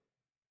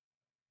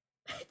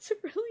 It's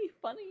really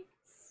funny.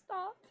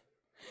 Stop.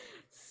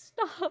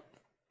 Stop.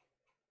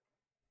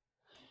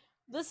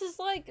 This is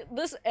like,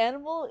 this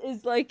animal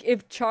is like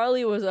if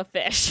Charlie was a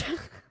fish. I'm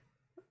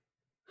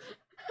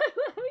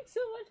laughing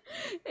so much.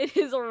 It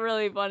is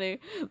really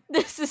funny.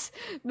 This is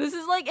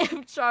like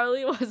if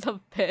Charlie was a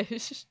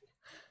fish.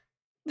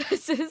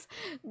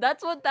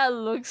 That's what that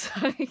looks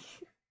like.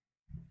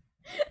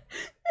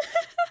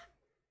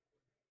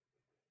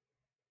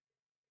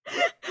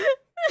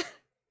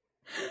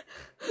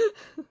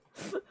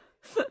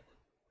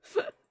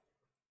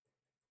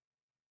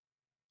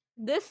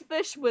 This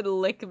fish would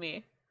lick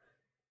me.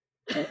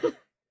 I was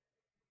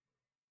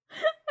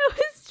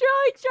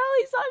drawing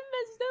Charlie, so I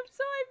messed up,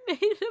 so I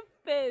made a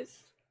fish.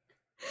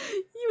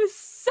 You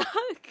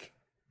suck.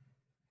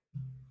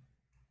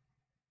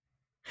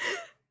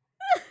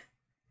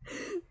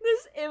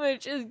 This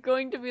image is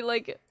going to be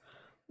like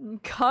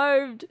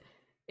carved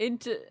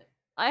into.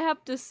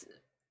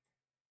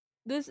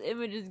 This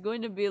image is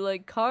going to be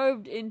like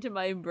carved into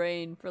my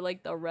brain for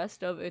like the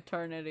rest of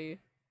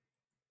eternity.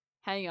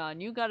 Hang on,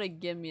 you gotta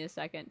give me a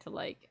second to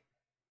like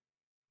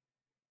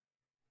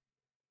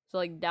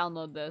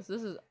download this.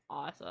 This is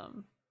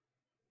awesome.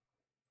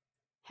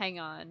 Hang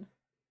on.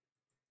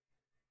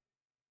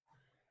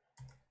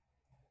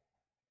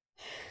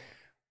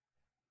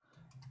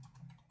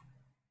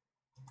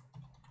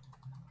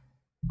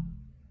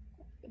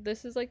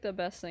 This is like the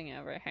best thing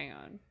ever. Hang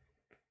on.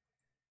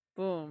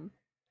 Boom.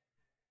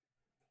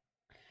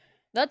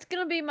 That's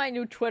gonna be my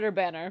new Twitter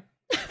banner.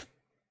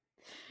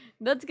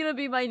 That's gonna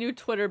be my new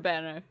Twitter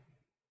banner.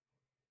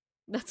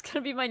 That's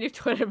gonna be my new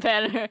Twitter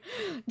banner.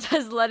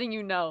 Just letting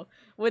you know.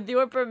 With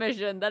your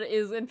permission, that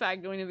is in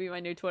fact going to be my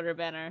new Twitter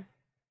banner.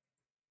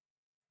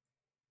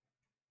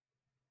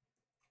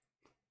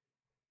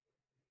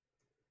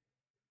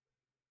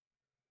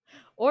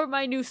 Or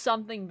my new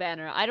something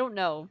banner. I don't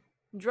know.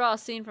 Draw a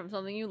scene from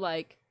something you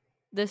like.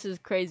 This is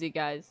crazy,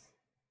 guys.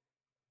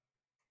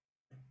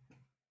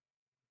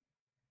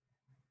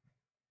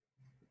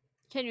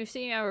 Can you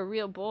see I'm a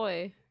real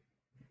boy?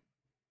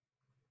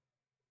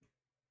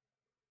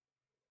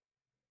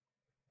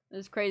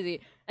 This is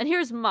crazy. And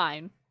here's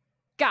mine.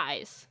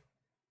 Guys,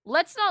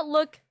 let's not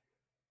look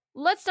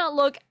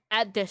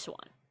at this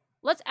one.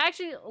 Let's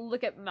actually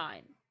look at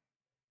mine.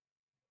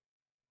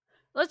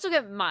 Let's look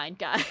at mine,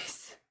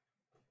 guys.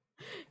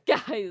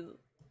 Guys.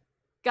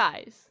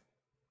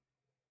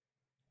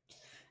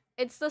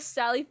 It's the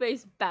Sally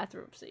Face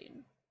bathroom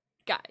scene.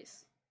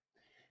 Guys.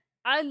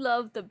 I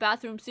love the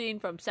bathroom scene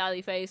from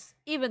Sally Face,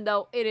 even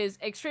though it is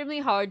extremely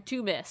hard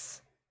to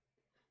miss.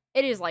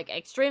 It is, like,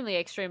 extremely,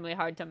 extremely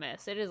hard to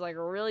miss. It is, like,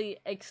 really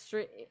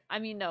really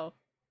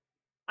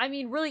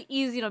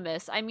easy to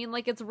miss. I mean,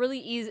 like, it's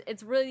really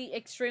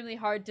extremely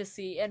hard to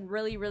see and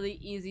really, really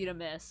easy to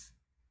miss.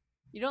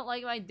 You don't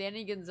like my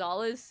Danny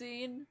Gonzalez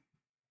scene?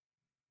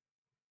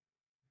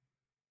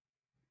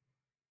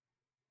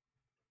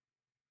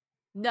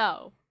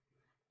 No.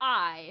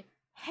 I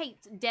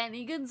hate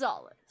Danny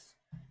Gonzalez.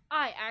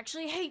 I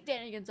actually hate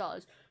Danny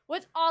Gonzalez.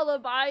 With all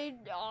of my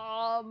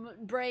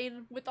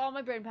with all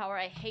my brain power,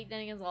 I hate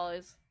Danny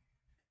Gonzalez.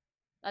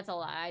 That's a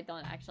lie. I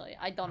don't actually.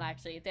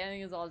 Danny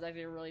Gonzalez is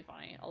actually really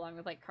funny, along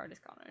with like Curtis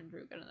Connor and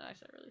Drew Gooden.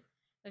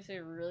 Actually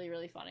really,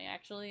 really funny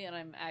actually, and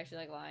I'm actually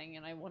like lying,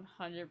 and I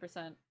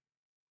 100%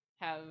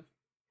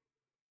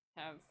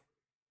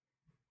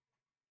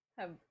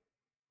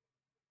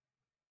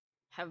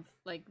 have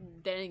like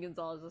Danny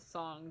Gonzalez's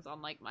songs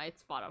on like my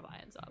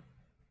Spotify and stuff.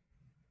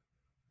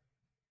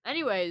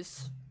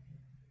 Anyways,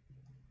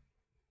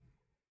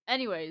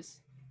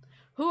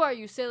 who are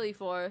you silly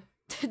for?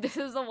 This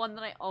is the one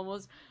that I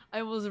almost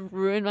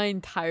ruined my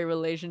entire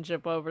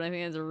relationship over, and I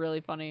think it's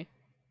really funny.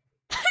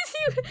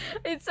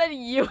 It said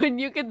you, and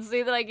you can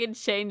see that I can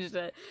change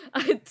it.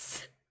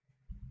 It's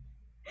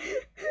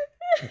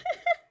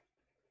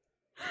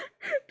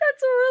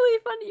that's really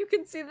funny. You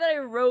can see that I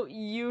wrote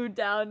you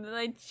down and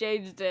I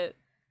changed it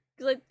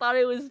because I thought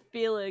it was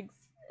Felix,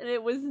 and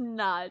it was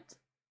not.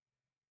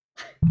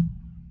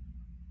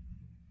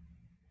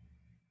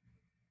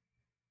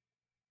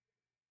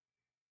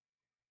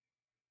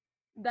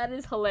 That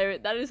is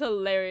hilarious. That is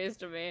hilarious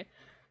to me.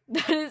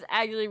 That is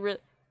actually really.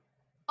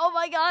 Oh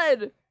my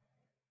god!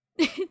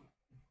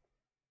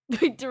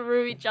 We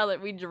drew each other.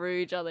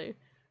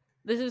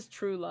 This is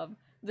true love.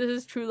 This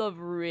is true love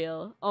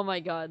real. Oh my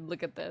god,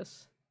 look at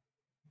this.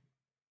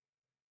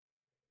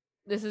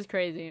 This is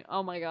crazy.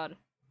 Oh my god.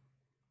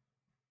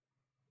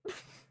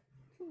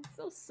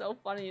 It's so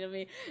funny to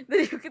me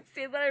that you could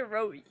see that I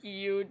wrote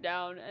you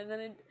down and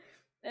then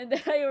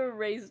I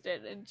erased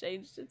it and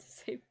changed it to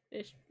say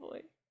fish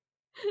boy.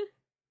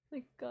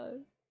 My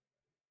god.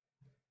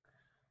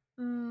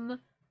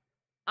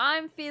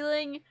 I'm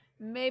feeling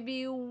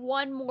maybe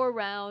one more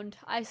round.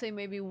 I say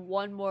maybe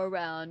one more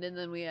round and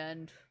then we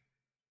end.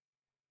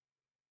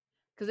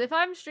 Cause if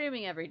I'm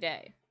streaming every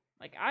day,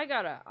 like I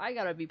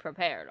gotta be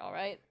prepared,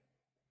 alright?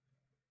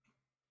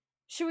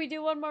 Should we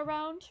do one more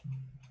round?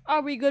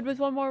 Are we good with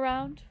one more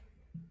round?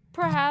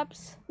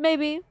 Perhaps.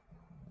 Maybe.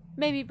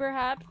 Maybe,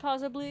 perhaps,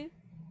 possibly.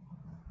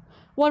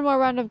 One more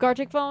round of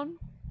GARTIC phone.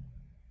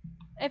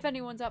 If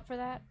anyone's up for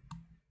that.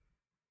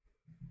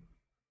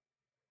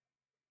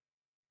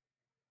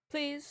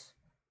 Please.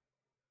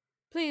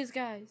 Please,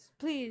 guys.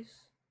 Please.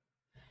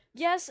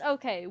 Yes,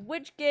 okay.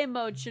 Which game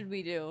mode should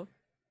we do?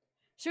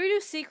 Should we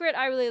do secret?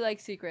 I really like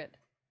secret.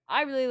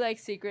 I really like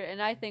secret,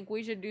 and I think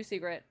we should do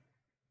secret.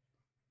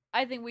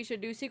 I think we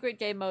should do secret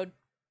game mode.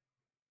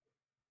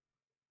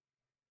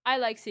 I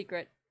like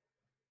secret.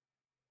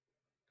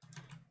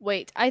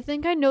 Wait, I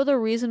think I know the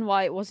reason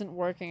why it wasn't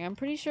working. I'm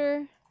pretty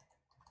sure.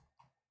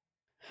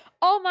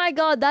 Oh my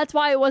god, that's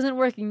why it wasn't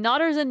working.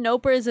 Notters and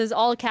Nopers is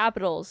all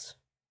capitals.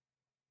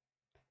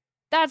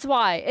 That's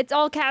why. It's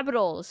all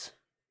capitals.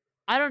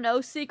 I don't know.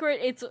 Secret,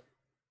 it's...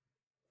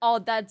 Oh,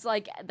 that's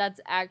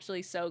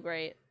actually so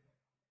great.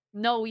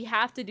 No, we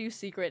have to do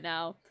secret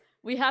now.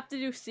 We have to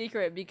do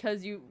secret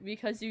because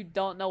you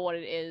don't know what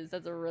it is.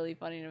 That's really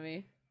funny to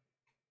me.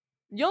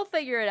 You'll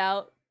figure it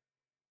out.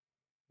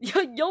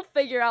 You'll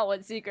figure out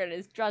what secret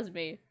is, trust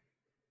me.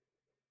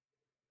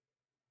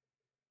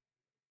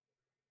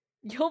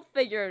 You'll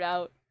figure it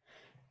out.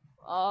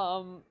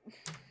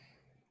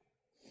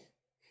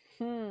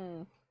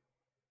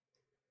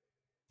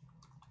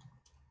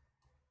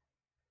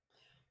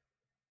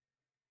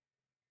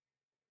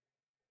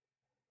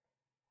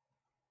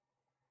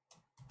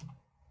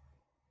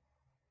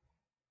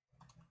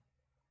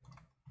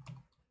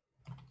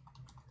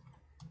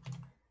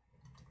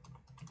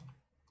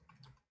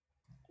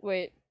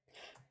 Wait.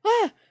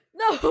 Ah!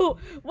 No!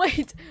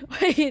 Wait!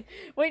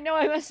 No,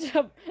 I messed it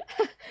up.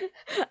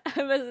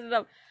 I messed it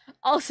up.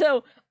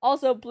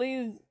 Also,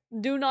 please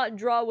do not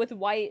draw with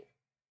white.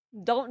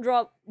 Don't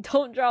draw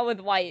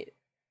with white.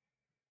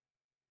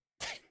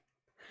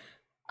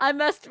 I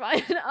messed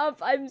mine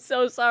up. I'm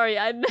so sorry.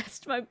 I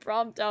messed my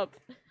prompt up.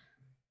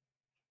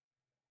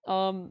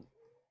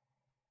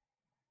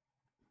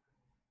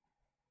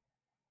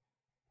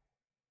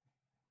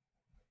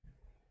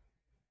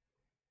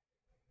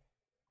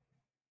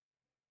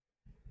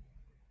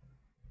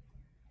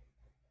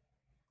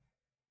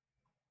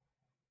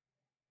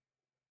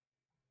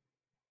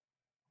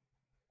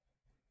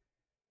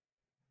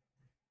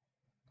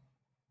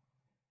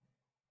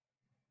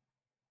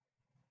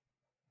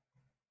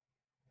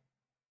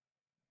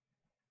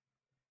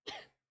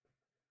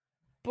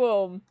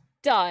 Boom.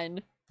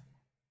 Done.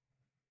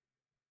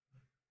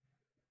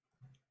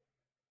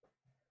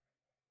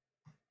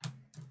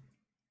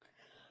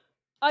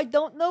 I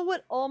don't know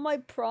what all my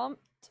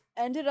prompt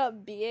ended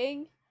up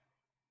being,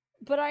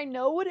 but I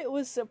know what it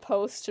was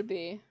supposed to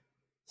be.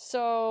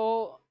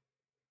 So...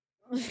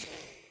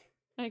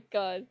 My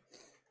god.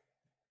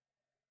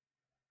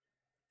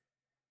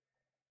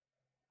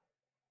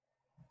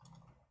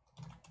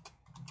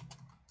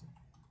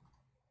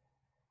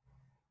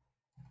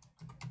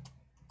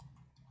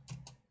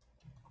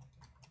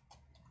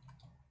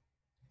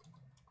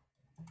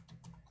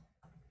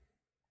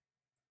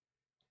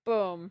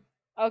 Boom.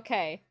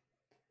 Okay.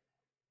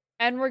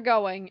 And we're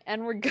going. I'm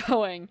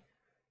gonna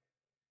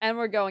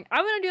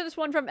do this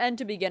one from end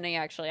to beginning,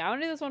 actually. I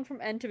wanna do this one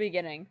from end to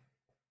beginning.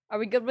 Are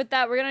we good with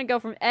that? We're gonna go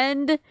from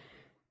end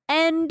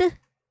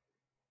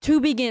to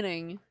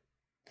beginning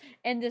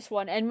in this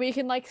one. And we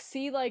can, like,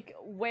 see, like,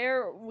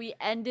 where we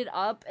ended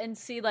up and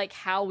see, like,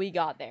 how we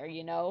got there,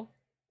 you know?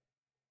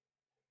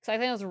 So I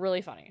think that's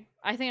really funny.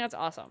 I think that's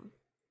awesome.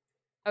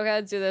 Okay,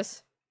 let's do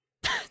this.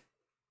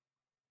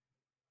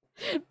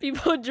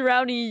 People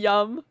drowning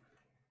yum.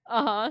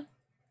 Uh-huh.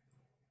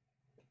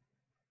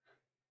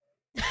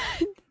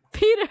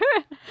 Peter!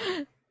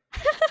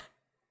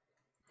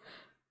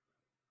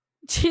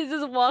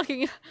 Jesus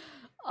walking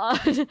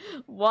on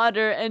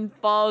water and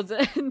falls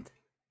and...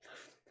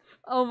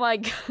 Oh my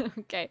god,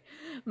 okay.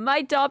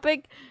 My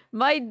topic,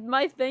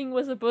 my thing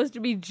was supposed to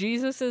be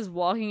Jesus is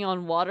walking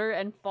on water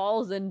and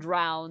falls and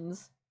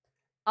drowns.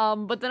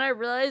 But then I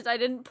realized I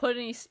didn't put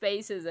any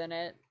spaces in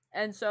it.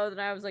 And so then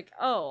I was like,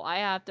 oh, I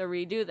have to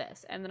redo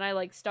this. And then I,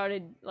 like,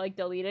 started, like,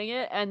 deleting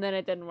it, and then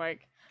it didn't work.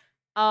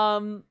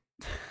 It's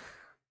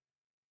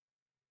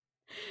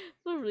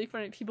really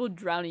funny. People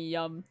drowning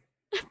yum.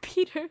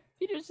 Peter's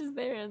just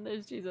there, and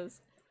there's Jesus.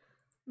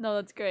 No,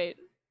 that's great.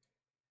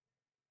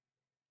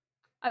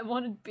 I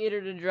wanted Peter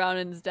to drown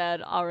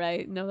instead.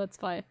 Alright, no, that's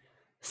fine.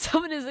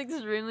 Someone is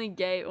extremely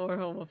gay or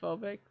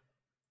homophobic.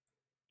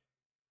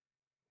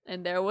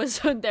 And there was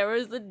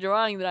the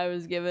drawing that I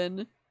was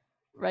given.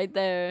 Right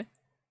there.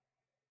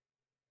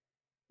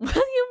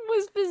 William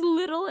Wisp is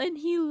little and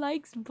he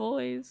likes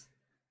boys.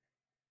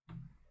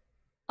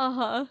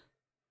 Uh-huh.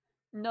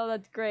 No,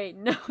 that's great.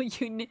 No,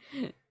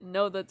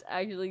 no, that's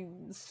actually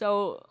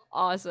so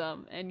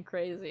awesome and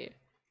crazy.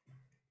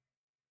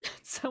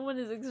 Someone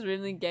is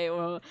extremely gay.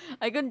 Well,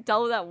 I couldn't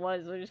tell who that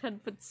was, so I just had to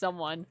put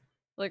someone.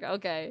 Like,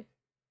 okay.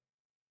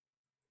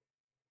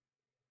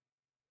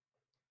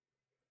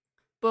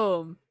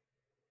 Boom.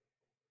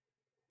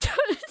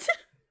 Charlie,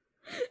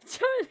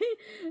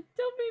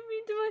 don't be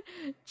mean to my...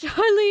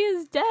 Charlie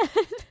is dead.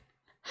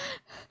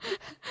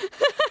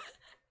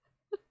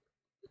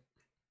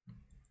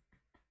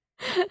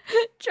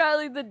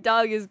 Charlie the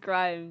dog is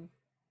crying.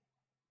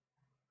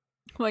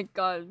 Oh my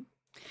god.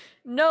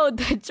 No,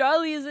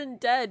 Charlie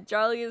isn't dead.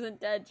 Charlie isn't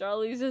dead.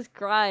 Charlie's just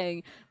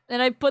crying.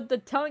 And I put the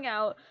tongue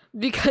out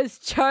because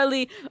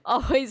Charlie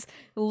always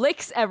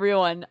licks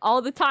everyone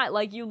all the time.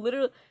 Like, you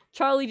literally...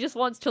 Charlie just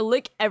wants to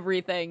lick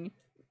everything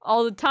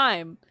all the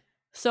time.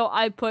 So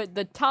I put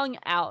the tongue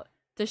out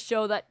to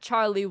show that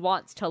Charlie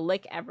wants to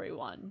lick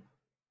everyone.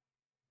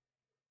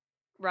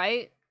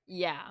 Right?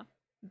 Yeah.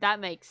 That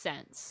makes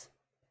sense.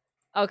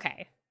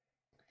 Okay.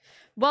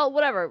 Well,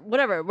 whatever.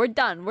 We're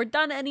done. We're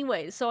done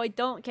anyways, so I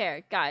don't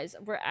care. Guys,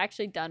 we're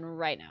actually done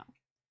right now.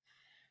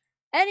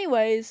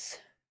 Anyways,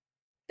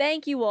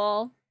 thank you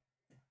all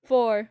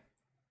for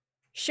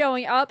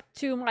showing up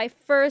to my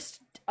first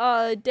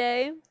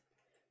day.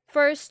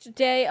 First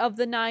day of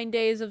the 9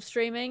 days of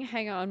streaming.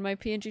 Hang on, my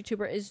PNG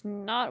tuber is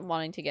not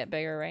wanting to get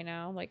bigger right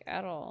now, like,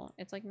 at all.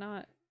 It's like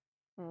not.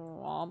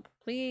 Womp,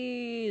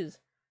 please.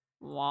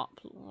 Womp,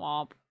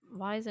 womp.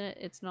 Why isn't it?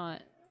 It's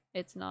not.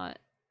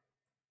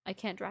 I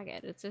can't drag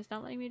it. It's just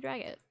not letting me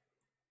drag it.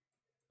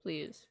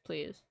 Please,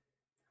 please.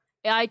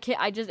 I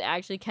just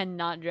actually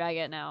cannot drag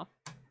it now.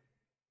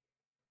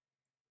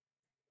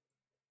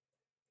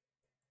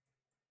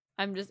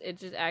 it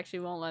just actually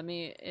won't let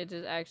me. I'm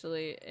just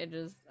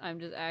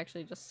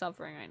actually just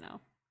suffering right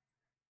now.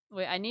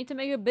 Wait, I need to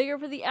make it bigger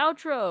for the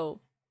outro.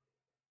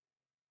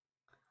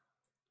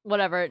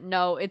 Whatever,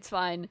 no, it's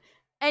fine.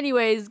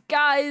 Anyways,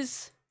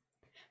 guys,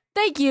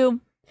 thank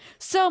you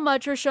so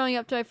much for showing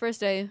up to my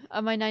first day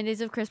of my 9 days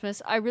of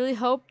Christmas. I really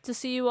hope to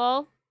see you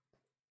all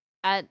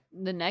at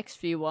the next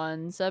few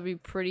ones. That'd be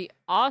pretty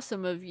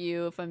awesome of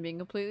you, if I'm being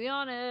completely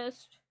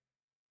honest.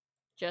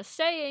 Just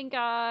saying,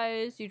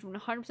 guys. You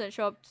 100%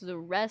 show up to the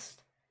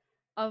rest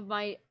of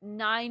my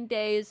 9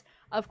 days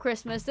of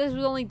Christmas. This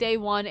was only day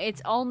 1.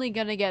 It's only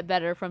gonna get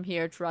better from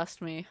here,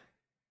 trust me.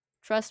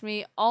 Trust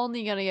me,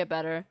 only gonna get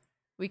better.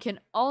 We can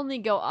only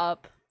go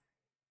up.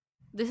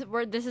 This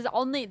is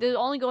only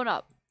going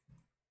up.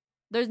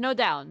 There's no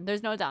down.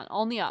 There's no down.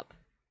 Only up.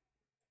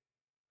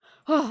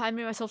 Oh, I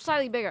made myself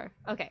slightly bigger.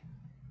 Okay.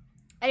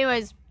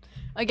 Anyways,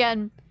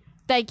 again,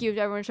 thank you to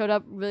everyone who showed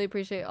up. Really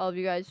appreciate all of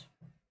you guys.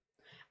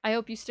 I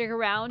hope you stick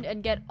around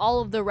and get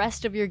all of the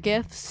rest of your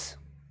gifts.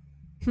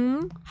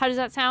 How does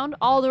that sound?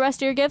 All the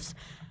rest of your gifts?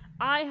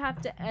 I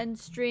have to end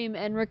stream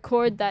and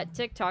record that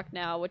TikTok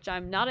now, which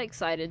I'm not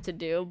excited to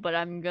do, but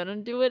I'm gonna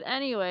do it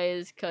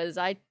anyways, because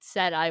I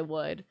said I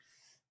would.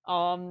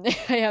 I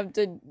have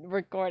to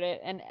record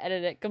it and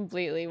edit it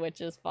completely, which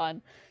is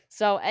fun.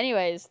 So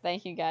anyways,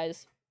 thank you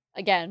guys.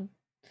 Again,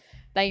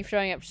 thank you for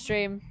showing up to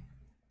stream.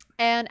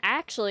 And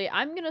actually,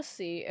 I'm gonna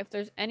see if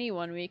there's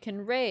anyone we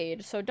can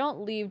raid, so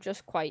don't leave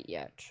just quite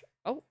yet.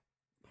 Oh,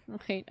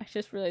 wait, I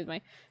just realized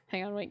my...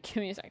 Hang on, wait, give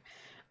me a sec.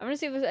 I'm gonna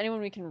see if there's anyone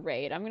we can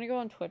raid. I'm gonna go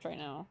on Twitch right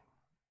now.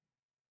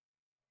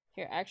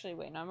 Here, actually,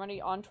 wait, no, I'm already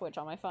on Twitch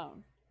on my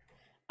phone.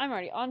 I'm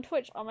already on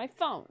Twitch on my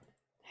phone.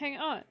 Hang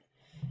on.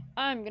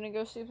 I'm gonna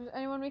go see if there's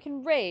anyone we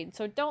can raid,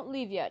 so don't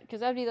leave yet, because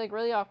that'd be, like,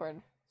 really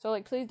awkward. So,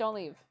 like, please don't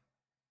leave.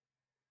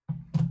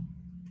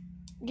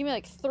 Give me,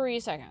 like, 3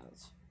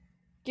 seconds.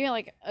 Give me,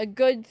 like, a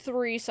good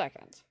 3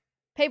 seconds.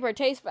 Paper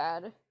tastes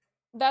bad.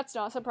 That's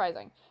not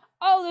surprising.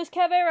 Oh, there's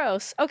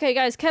Keveros. Okay,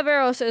 guys,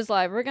 Keveros is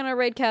live. We're gonna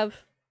raid Kev.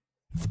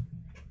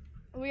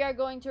 We are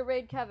going to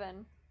raid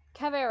Kevin.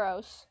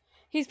 Keveros.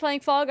 He's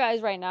playing Fall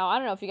Guys right now. I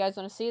don't know if you guys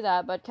want to see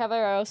that, but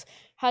Keveros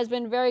has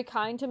been very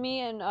kind to me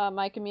and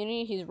my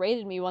community. He's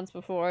raided me once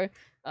before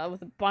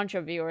with a bunch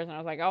of viewers, and I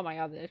was like, oh my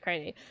god, this is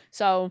crazy.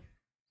 So,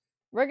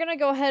 we're gonna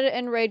go ahead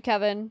and raid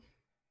Kevin.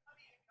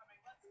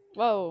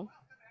 Whoa.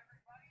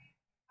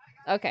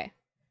 Okay.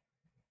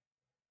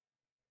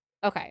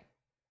 Okay.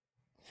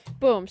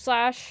 Boom.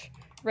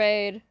 /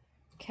 raid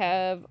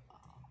Kev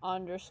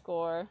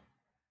 _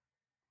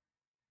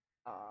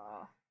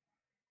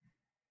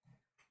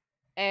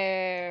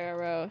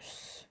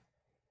 Eros.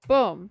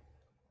 Boom.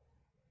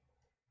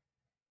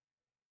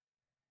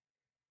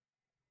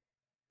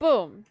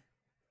 Boom.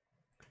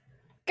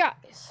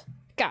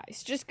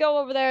 Guys, just go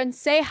over there and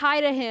say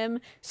hi to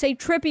him. Say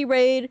Trippy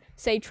Raid.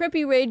 Say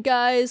Trippy Raid,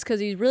 guys, because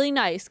he's really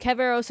nice.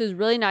 Keveros is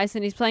really nice,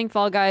 and he's playing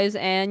Fall Guys,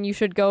 and you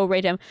should go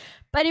raid him.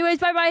 But anyways,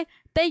 bye-bye.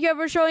 Thank you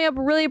for showing up.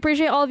 Really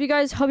appreciate all of you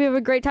guys. Hope you have a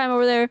great time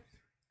over there.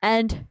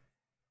 And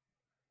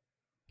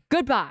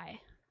goodbye.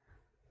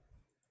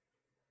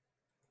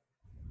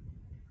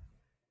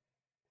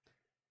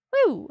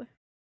 Woo!